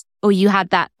knew that, or you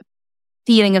had that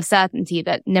feeling of certainty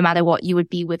that no matter what, you would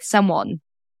be with someone.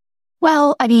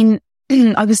 Well, I mean,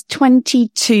 I was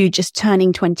 22, just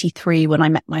turning 23 when I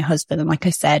met my husband. And like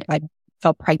I said, I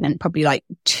fell pregnant probably like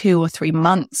 2 or 3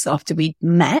 months after we'd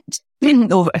met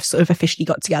or sort of officially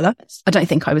got together. I don't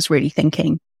think I was really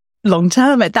thinking long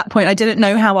term at that point. I didn't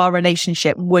know how our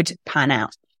relationship would pan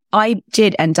out. I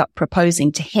did end up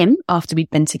proposing to him after we'd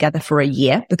been together for a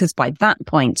year, because by that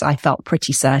point I felt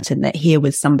pretty certain that here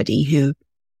was somebody who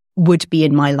would be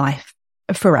in my life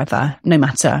forever, no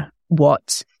matter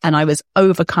what. And I was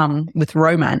overcome with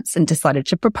romance and decided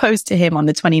to propose to him on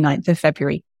the 29th of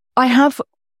February. I have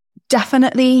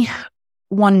definitely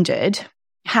wondered,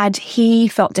 had he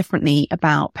felt differently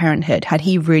about parenthood, had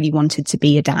he really wanted to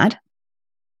be a dad,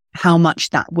 how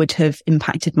much that would have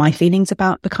impacted my feelings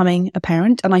about becoming a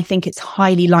parent. And I think it's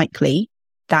highly likely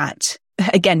that,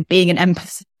 again, being an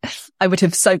empath, I would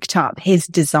have soaked up his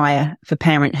desire for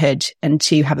parenthood and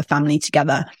to have a family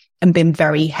together and been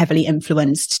very heavily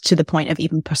influenced to the point of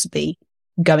even possibly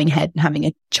going ahead and having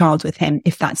a child with him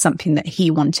if that's something that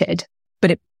he wanted.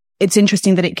 But it's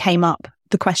interesting that it came up,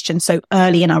 the question, so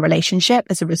early in our relationship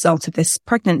as a result of this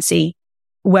pregnancy,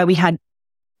 where we had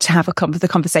to have the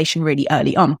conversation really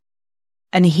early on.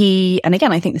 And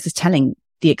again, I think this is telling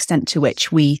the extent to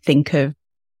which we think of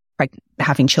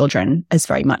having children as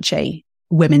very much a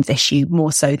women's issue,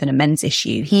 more so than a men's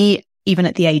issue. He, even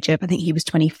at the age of, I think he was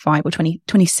 25 or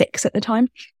 26 at the time,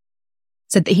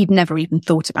 said that he'd never even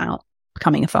thought about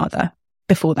becoming a father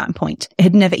before that point. It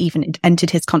had never even entered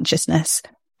his consciousness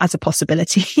as a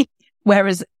possibility.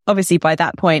 Whereas obviously by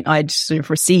that point, I'd sort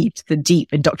of received the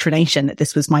deep indoctrination that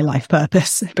this was my life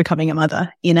purpose, becoming a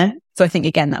mother, So I think,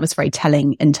 again, that was very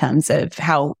telling in terms of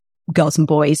how girls and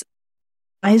boys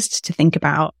are to think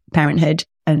about parenthood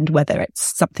and whether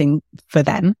it's something for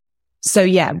them. So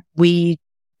yeah, we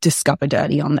discovered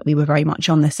early on that we were very much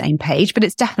on the same page, but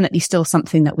it's definitely still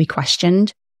something that we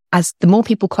questioned. As the more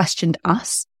people questioned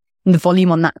us, and the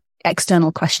volume on that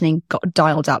external questioning got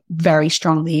dialed up very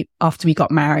strongly after we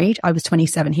got married. I was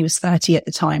 27, he was 30 at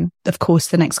the time. Of course,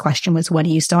 the next question was, when are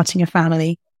you starting a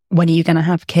family? When are you going to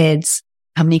have kids?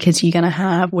 How many kids are you going to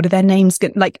have? What are their names?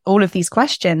 Like all of these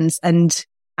questions. And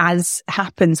as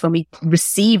happens when we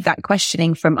receive that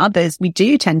questioning from others, we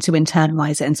do tend to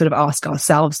internalize it and sort of ask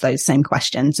ourselves those same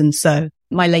questions. And so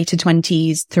my later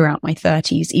 20s, throughout my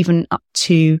 30s, even up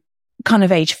to kind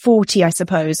of age 40, I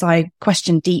suppose, I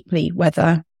questioned deeply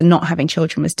whether not having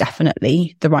children was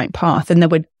definitely the right path. And there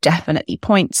were definitely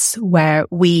points where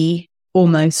we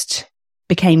almost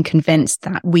became convinced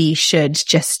that we should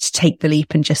just take the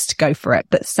leap and just go for it.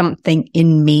 But something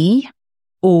in me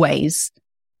always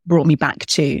brought me back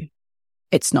to,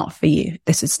 it's not for you.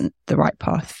 This isn't the right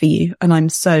path for you. And I'm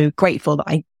so grateful that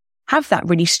I have that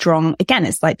really strong, again,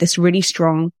 it's like this really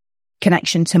strong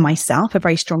connection to myself, a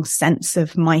very strong sense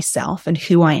of myself and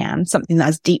who I am, something that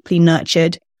is deeply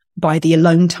nurtured by the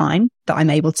alone time that I'm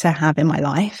able to have in my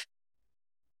life.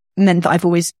 Meant that I've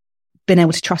always been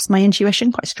able to trust my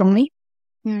intuition quite strongly.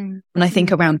 And I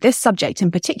think around this subject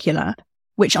in particular,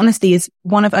 which honestly is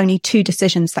one of only 2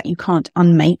 decisions that you can't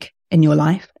unmake in your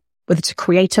life, whether to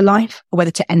create a life or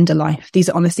whether to end a life. These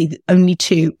are honestly the only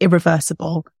two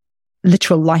irreversible,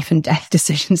 literal life and death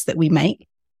decisions that we make.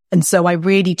 And so I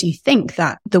really do think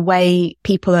that the way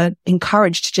people are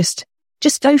encouraged to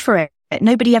just go for it.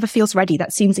 Nobody ever feels ready.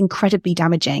 That seems incredibly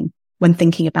damaging when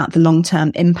thinking about the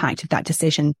long-term impact of that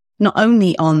decision, not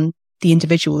only on the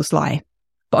individual's life,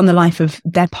 but on the life of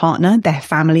their partner, their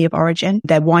family of origin,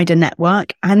 their wider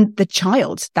network, and the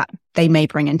child that they may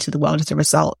bring into the world as a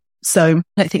result. So I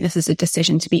don't think this is a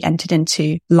decision to be entered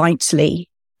into lightly.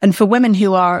 And for women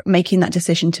who are making that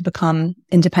decision to become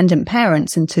independent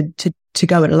parents and to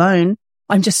go it alone,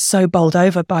 I'm just so bowled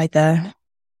over by the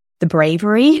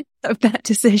bravery of that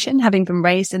decision, having been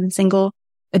raised in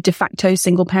a de facto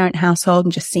single parent household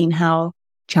and just seen how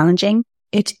challenging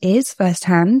it is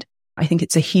firsthand. I think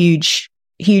it's a huge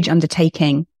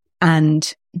undertaking,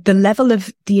 and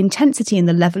the intensity and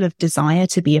the level of desire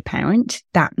to be a parent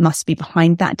that must be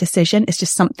behind that decision is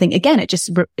just something, again,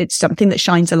 it's something that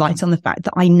shines a light on the fact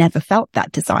that I never felt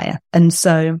that desire. And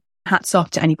so hats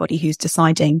off to anybody who's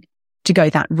deciding to go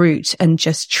that route, and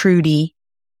just truly,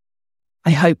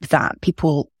 I hope that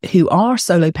people who are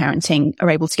solo parenting are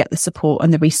able to get the support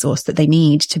and the resource that they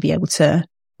need to be able to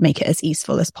make it as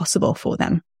easeful as possible for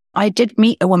them. I did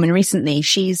meet a woman recently.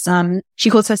 She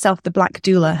calls herself the Black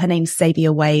Doula. Her name's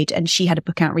Xavier Wade, and she had a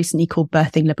book out recently called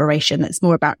Birthing Liberation that's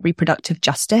more about reproductive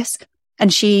justice.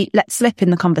 And she let slip in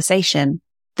the conversation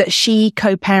that she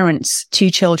co-parents 2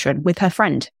 children with her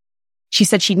friend. She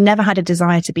said she never had a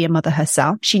desire to be a mother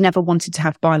herself. She never wanted to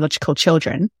have biological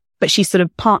children, but she sort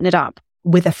of partnered up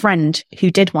with a friend who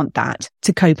did want that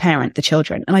to co-parent the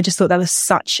children. And I just thought that was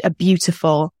such a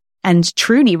beautiful and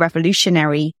truly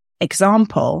revolutionary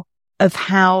example of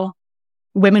how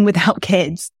women without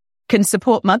kids can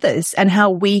support mothers and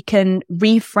how we can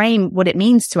reframe what it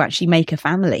means to actually make a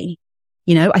family.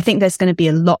 You know, I think there's going to be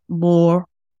a lot more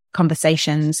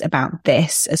conversations about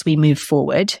this as we move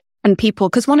forward. And people,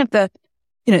 because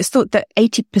it's thought that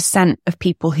 80% of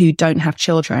people who don't have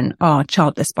children are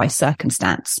childless by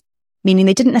circumstance, meaning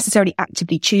they didn't necessarily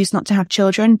actively choose not to have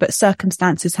children, but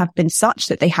circumstances have been such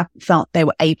that they haven't felt they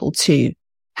were able to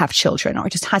have children, or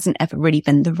it just hasn't ever really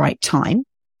been the right time.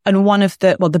 And one of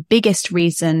the biggest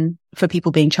reason for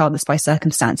people being childless by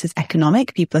circumstance is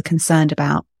economic. People are concerned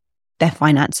about their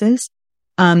finances.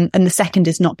 And the second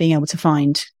is not being able to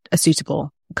find a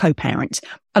suitable co-parent.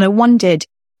 And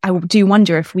I do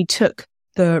wonder if we took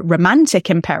the romantic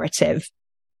imperative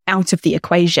out of the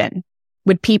equation,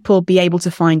 would people be able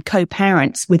to find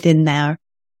co-parents within their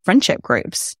friendship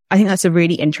groups? I think that's a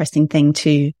really interesting thing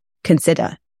to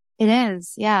consider. It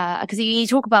is, yeah. Because you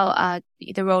talk about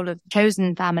the role of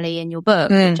chosen family in your book,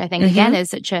 which I think, again,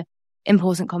 is such an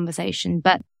important conversation.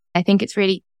 But I think it's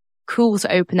really cool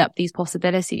to open up these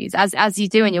possibilities, as you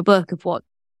do in your book, of what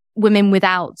women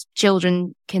without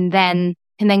children can then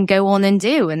go on and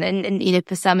do. And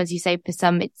for some, as you say, for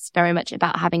some, it's very much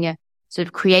about having a sort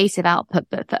of creative output.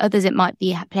 But for others, it might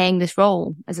be playing this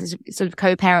role as a sort of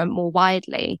co-parent more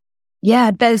widely. Yeah,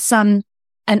 there's an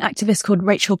activist called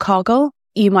Rachel Cargill.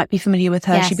 You might be familiar with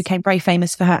her. Yes. She became very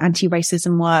famous for her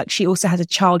anti-racism work. She also has a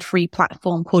child-free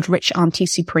platform called Rich Auntie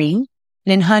Supreme.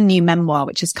 And in her new memoir,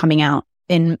 which is coming out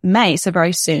in May, so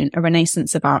very soon, A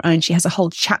Renaissance of Our Own, she has a whole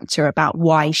chapter about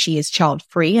why she is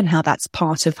child-free and how that's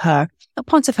part of her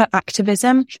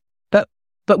activism, but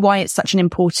why it's such an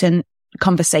important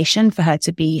conversation for her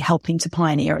to be helping to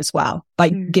pioneer as well, by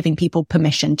giving people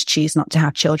permission to choose not to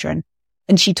have children.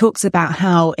 And she talks about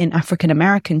how in African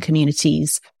American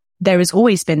communities, there has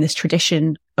always been this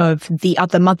tradition of the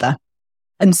other mother.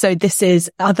 And so this is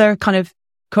other kind of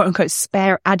quote unquote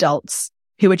spare adults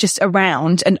who are just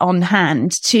around and on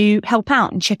hand to help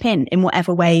out and chip in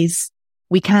whatever ways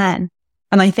we can.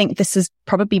 And I think this has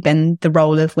probably been the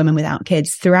role of women without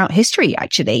kids throughout history,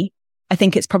 actually. I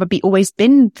think it's probably always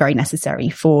been very necessary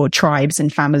for tribes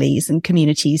and families and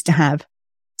communities to have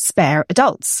spare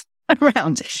adults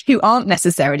around who aren't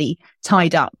necessarily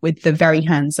tied up with the very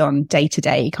hands-on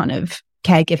day-to-day kind of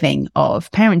caregiving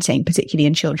of parenting, particularly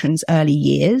in children's early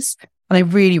years. And I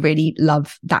really, really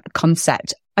love that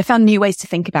concept. I found new ways to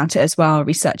think about it as well,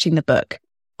 researching the book.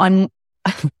 As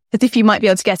if you might be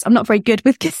able to guess, I'm not very good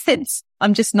with kids.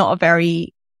 I'm not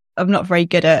very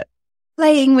good at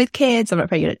playing with kids. I'm not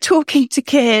very good at talking to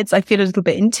kids. I feel a little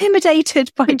bit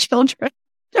intimidated by children.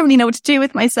 Don't really know what to do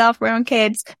with myself around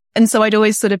kids. And so I'd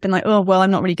always sort of been like, oh, well,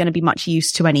 I'm not really going to be much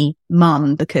use to any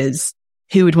mum, because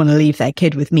who would want to leave their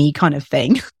kid with me kind of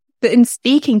thing. But in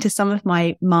speaking to some of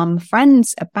my mum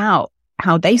friends about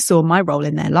how they saw my role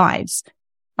in their lives,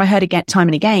 I heard again, time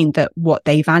and again, that what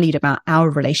they valued about our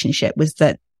relationship was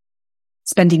that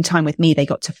spending time with me, they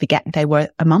got to forget they were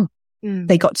a mum.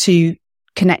 They got to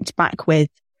connect back with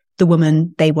the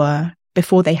woman they were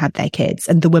before they had their kids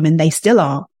and the women they still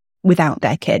are without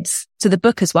their kids. So the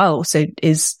book as well also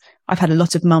is, I've had a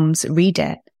lot of mums read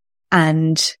it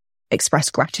and express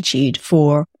gratitude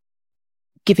for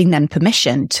giving them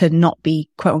permission to not be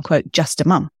quote unquote just a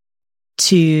mum,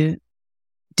 to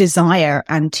desire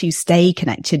and to stay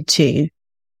connected to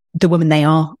the woman they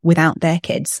are without their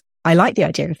kids. I like the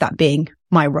idea of that being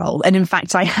my role. And in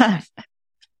fact, I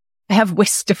have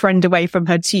whisked a friend away from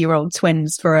her 2-year-old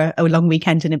twins for a long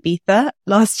weekend in Ibiza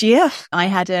last year. I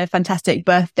had a fantastic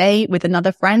birthday with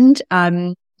another friend,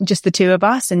 just the two of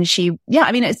us. And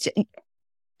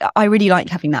I really like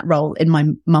having that role in my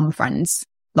mum friends'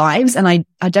 lives. And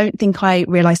I don't think I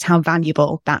realized how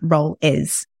valuable that role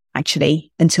is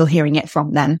actually until hearing it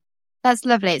from them. That's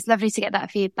lovely. It's lovely to get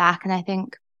that feedback. And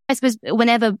I suppose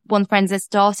whenever one friends are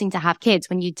starting to have kids,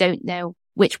 when you don't know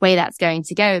which way that's going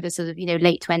to go, the sort of,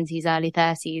 late 20s, early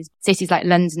 30s, cities like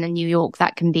London and New York,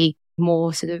 that can be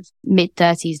more sort of mid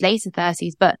 30s, later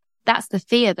 30s. But that's the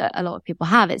fear that a lot of people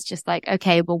have. It's just like,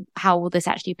 okay, well, how will this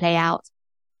actually play out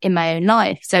in my own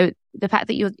life? So the fact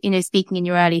that you're, speaking in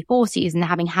your early 40s and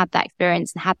having had that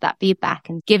experience and had that feedback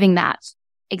and giving that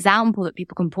example that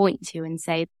people can point to and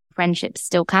say friendships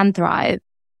still can thrive.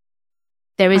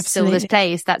 There is Absolutely. still this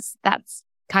place. That's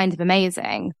kind of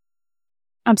amazing.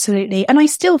 Absolutely. And I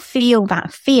still feel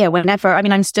that fear whenever,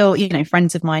 I'm still,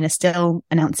 friends of mine are still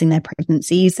announcing their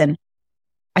pregnancies, and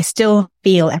I still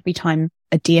feel every time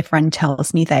a dear friend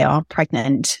tells me they are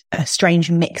pregnant, a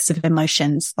strange mix of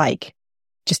emotions, like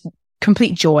just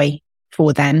complete joy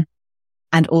for them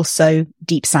and also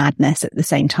deep sadness at the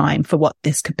same time for what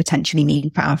this could potentially mean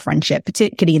for our friendship,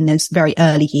 particularly in those very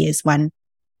early years when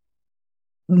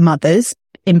mothers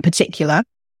in particular,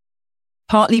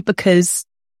 partly because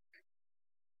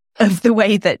of the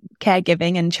way that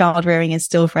caregiving and child rearing is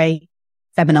still very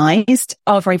feminized,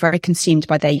 are very, very consumed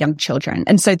by their young children.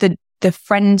 And so the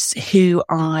friends who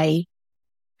I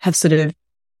have sort of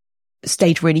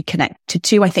stayed really connected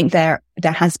to, I think there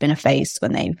has been a phase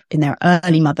when they've in their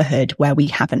early motherhood where we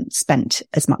haven't spent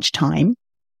as much time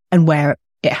and where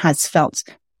it has felt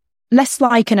less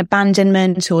like an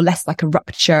abandonment or less like a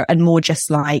rupture and more just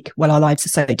like, well, our lives are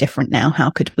so different now. How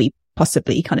could we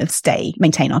possibly kind of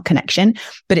maintain our connection?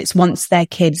 But it's once their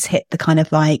kids hit the kind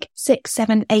of like 6,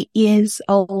 7, 8 years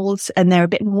old and they're a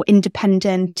bit more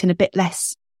independent and a bit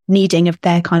less needing of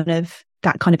that kind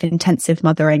of intensive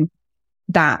mothering,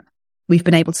 that we've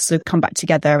been able to sort of come back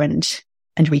together and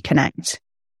reconnect.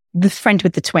 The friend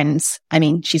with the twins,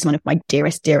 she's one of my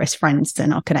dearest friends,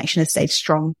 and our connection has stayed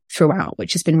strong throughout,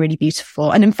 which has been really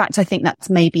beautiful. And in fact, I think that's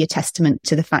maybe a testament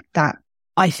to the fact that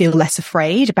I feel less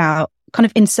afraid about kind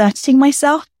of inserting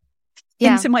myself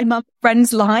into my mum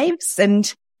friends' lives.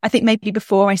 And I think maybe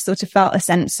before I sort of felt a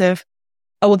sense of,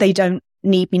 oh, well, they don't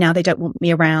need me now. They don't want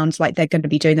me around. Like they're going to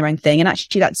be doing their own thing. And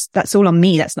actually that's all on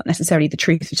me. That's not necessarily the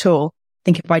truth at all. I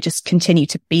think if I just continue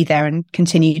to be there and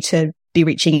continue to be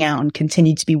reaching out and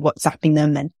continue to be WhatsApping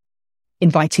them and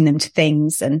inviting them to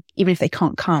things, and even if they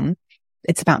can't come,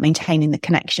 it's about maintaining the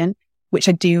connection, which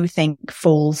I do think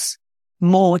falls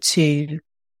more to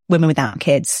women without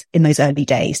kids in those early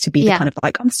days, to be the kind of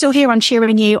like, I'm still here, I'm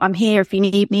cheering you, I'm here if you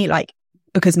need me, like,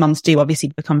 because mums do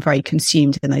obviously become very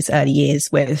consumed in those early years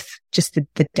with just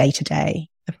the day-to-day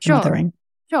of mothering.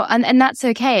 Sure. And that's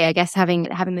okay. I guess having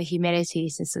the humility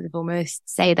to sort of almost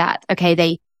say that, okay,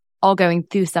 they are going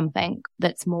through something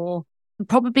that's more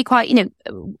probably quite,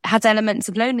 has elements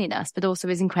of loneliness, but also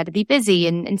is incredibly busy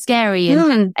and scary.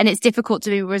 And it's difficult to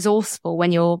be resourceful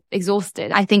when you're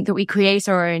exhausted. I think that we create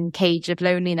our own cage of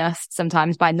loneliness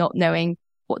sometimes by not knowing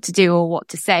what to do or what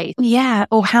to say. Yeah.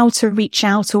 Or how to reach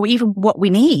out or even what we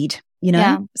need,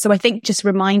 Yeah. So I think just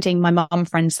reminding my mum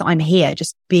friends that I'm here,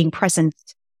 just being present,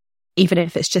 even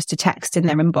if it's just a text in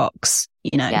their inbox,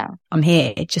 I'm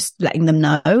here, just letting them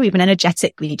know, even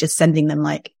energetically, just sending them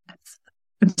like,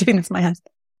 I'm doing this with my hands.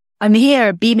 I'm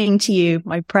here beaming to you,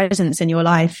 my presence in your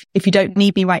life. If you don't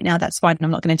need me right now, that's fine.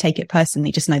 I'm not going to take it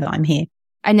personally. Just know that I'm here.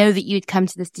 I know that you'd come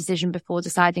to this decision before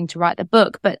deciding to write the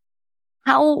book, but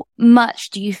how much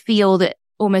do you feel that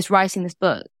almost writing this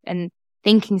book and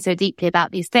thinking so deeply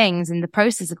about these things and the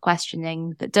process of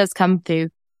questioning that does come through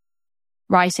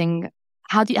writing,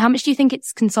 how much do you think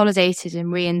it's consolidated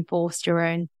and reinforced your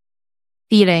own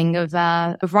feeling of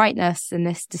rightness in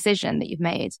this decision that you've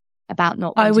made about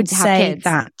not wanting I would to have say kids?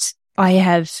 that I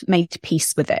have made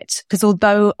peace with it, because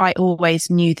although I always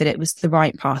knew that it was the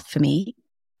right path for me,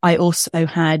 I also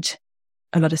had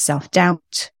a lot of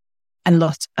self-doubt and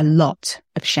a lot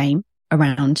of shame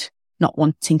around not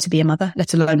wanting to be a mother,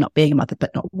 let alone not being a mother,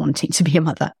 but not wanting to be a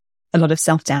mother. A lot of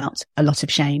self-doubt, a lot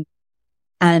of shame.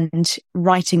 and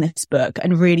writing this book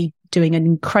and really doing an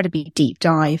incredibly deep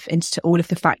dive into all of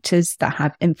the factors that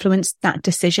have influenced that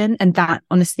decision and that,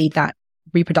 honestly, that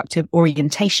reproductive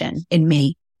orientation in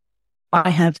me,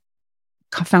 I have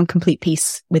found complete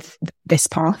peace with this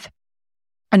path.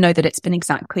 I know that it's been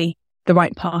exactly the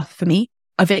right path for me.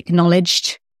 I've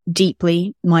acknowledged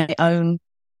deeply my own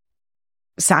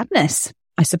sadness,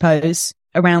 I suppose,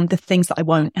 around the things that I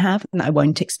won't have and that I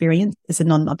won't experience as a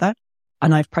non-mother.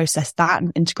 And I've processed that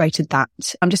and integrated that.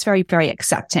 I'm just very, very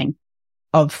accepting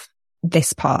of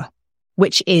this path,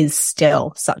 which is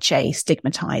still such a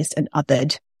stigmatized and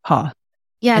othered path.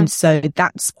 Yeah. And so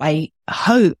that's what I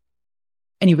hope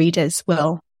any readers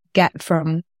will get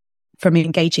from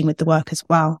engaging with the work as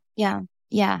well. Yeah.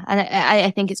 Yeah. And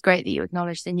I think it's great that you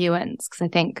acknowledge the nuance, because I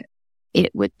think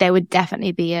there would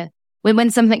definitely be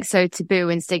when something's so taboo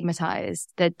and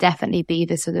stigmatized, there'd definitely be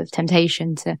the sort of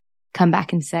temptation to come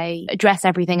back and say, dress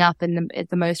everything up in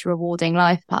the most rewarding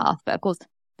life path. But of course,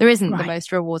 there isn't the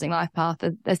most rewarding life path.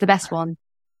 There's the best one.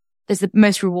 There's the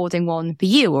most rewarding one for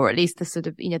you, or at least the sort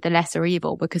of, the lesser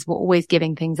evil, because we're always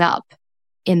giving things up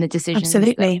in the decisions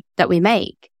that we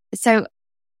make. So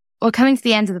we're coming to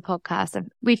the end of the podcast.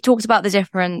 We've talked about the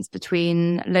difference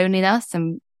between loneliness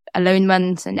and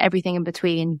alonement and everything in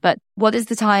between. But what is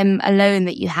the time alone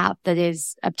that you have that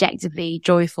is objectively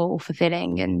joyful,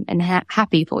 fulfilling and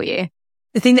happy for you?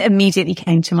 The thing that immediately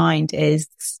came to mind is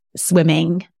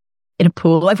swimming in a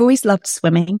pool. I've always loved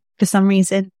swimming for some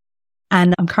reason.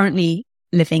 And I'm currently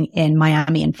living in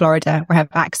Miami in Florida, where I have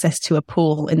access to a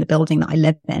pool in the building that I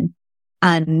live in.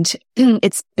 And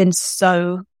it's been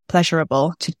so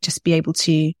pleasurable to just be able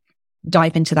to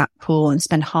dive into that pool and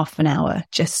spend half an hour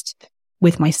just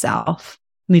with myself,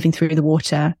 moving through the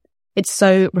water. It's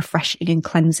so refreshing and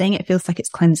cleansing. It feels like it's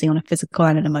cleansing on a physical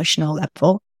and an emotional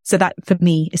level. So that, for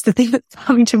me, is the thing that's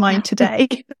coming to mind today.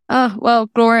 Oh, well,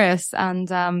 glorious and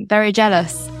very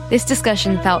jealous. This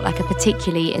discussion felt like a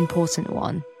particularly important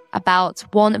one about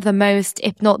one of the most,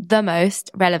 if not the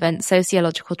most, relevant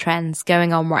sociological trends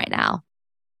going on right now.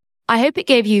 I hope it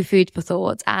gave you food for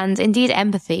thought and indeed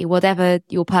empathy, whatever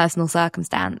your personal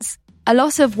circumstance. A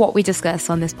lot of what we discuss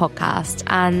on this podcast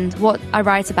and what I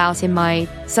write about in my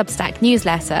Substack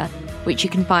newsletter, which you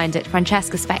can find at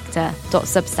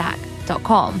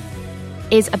francescaspector.substack.com,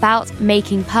 is about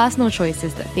making personal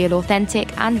choices that feel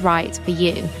authentic and right for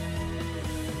you.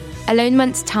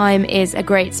 Alonement time is a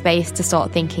great space to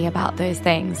start thinking about those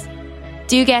things.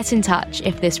 Do get in touch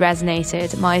if this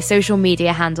resonated. My social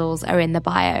media handles are in the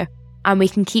bio, and we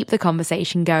can keep the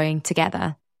conversation going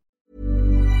together.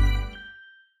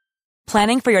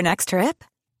 Planning for your next trip?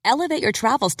 Elevate your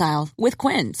travel style with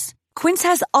Quince. Quince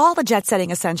has all the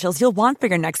jet-setting essentials you'll want for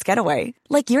your next getaway,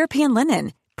 like European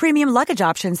linen, premium luggage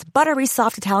options, buttery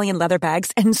soft Italian leather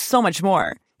bags, and so much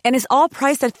more. And is all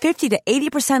priced at 50 to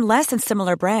 80% less than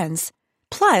similar brands.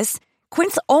 Plus,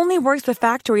 Quince only works with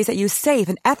factories that use safe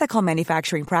and ethical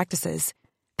manufacturing practices.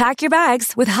 Pack your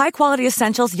bags with high-quality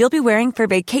essentials you'll be wearing for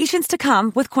vacations to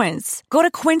come with Quince. Go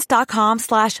to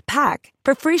quince.com/pack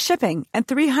for free shipping and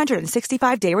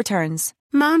 365-day returns.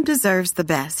 Mom deserves the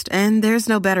best, and there's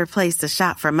no better place to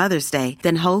shop for Mother's Day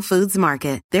than Whole Foods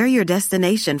Market. They're your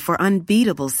destination for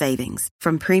unbeatable savings,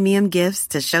 from premium gifts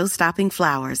to show-stopping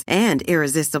flowers and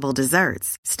irresistible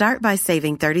desserts. Start by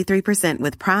saving 33%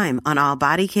 with Prime on all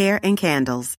body care and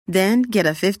candles. Then get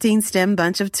a 15-stem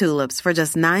bunch of tulips for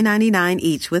just $9.99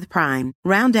 each with Prime.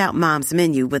 Round out Mom's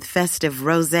menu with festive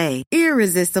rosé,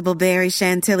 irresistible berry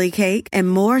chantilly cake, and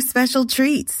more special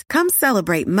treats. Come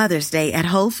celebrate Mother's Day at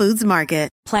Whole Foods Market.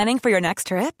 Planning for your next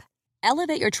trip?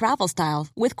 Elevate your travel style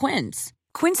with Quince.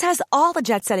 Quince has all the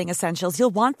jet-setting essentials you'll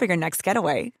want for your next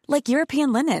getaway, like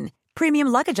European linen, premium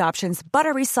luggage options,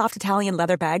 buttery soft Italian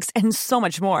leather bags, and so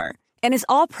much more. And is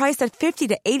all priced at 50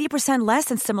 to 80% less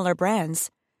than similar brands.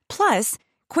 Plus,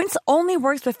 Quince only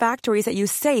works with factories that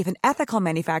use safe and ethical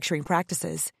manufacturing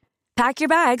practices. Pack your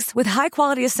bags with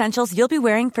high-quality essentials you'll be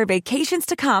wearing for vacations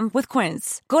to come with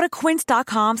Quince. Go to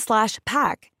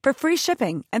quince.com/pack for free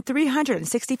shipping and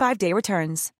 365-day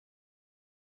returns.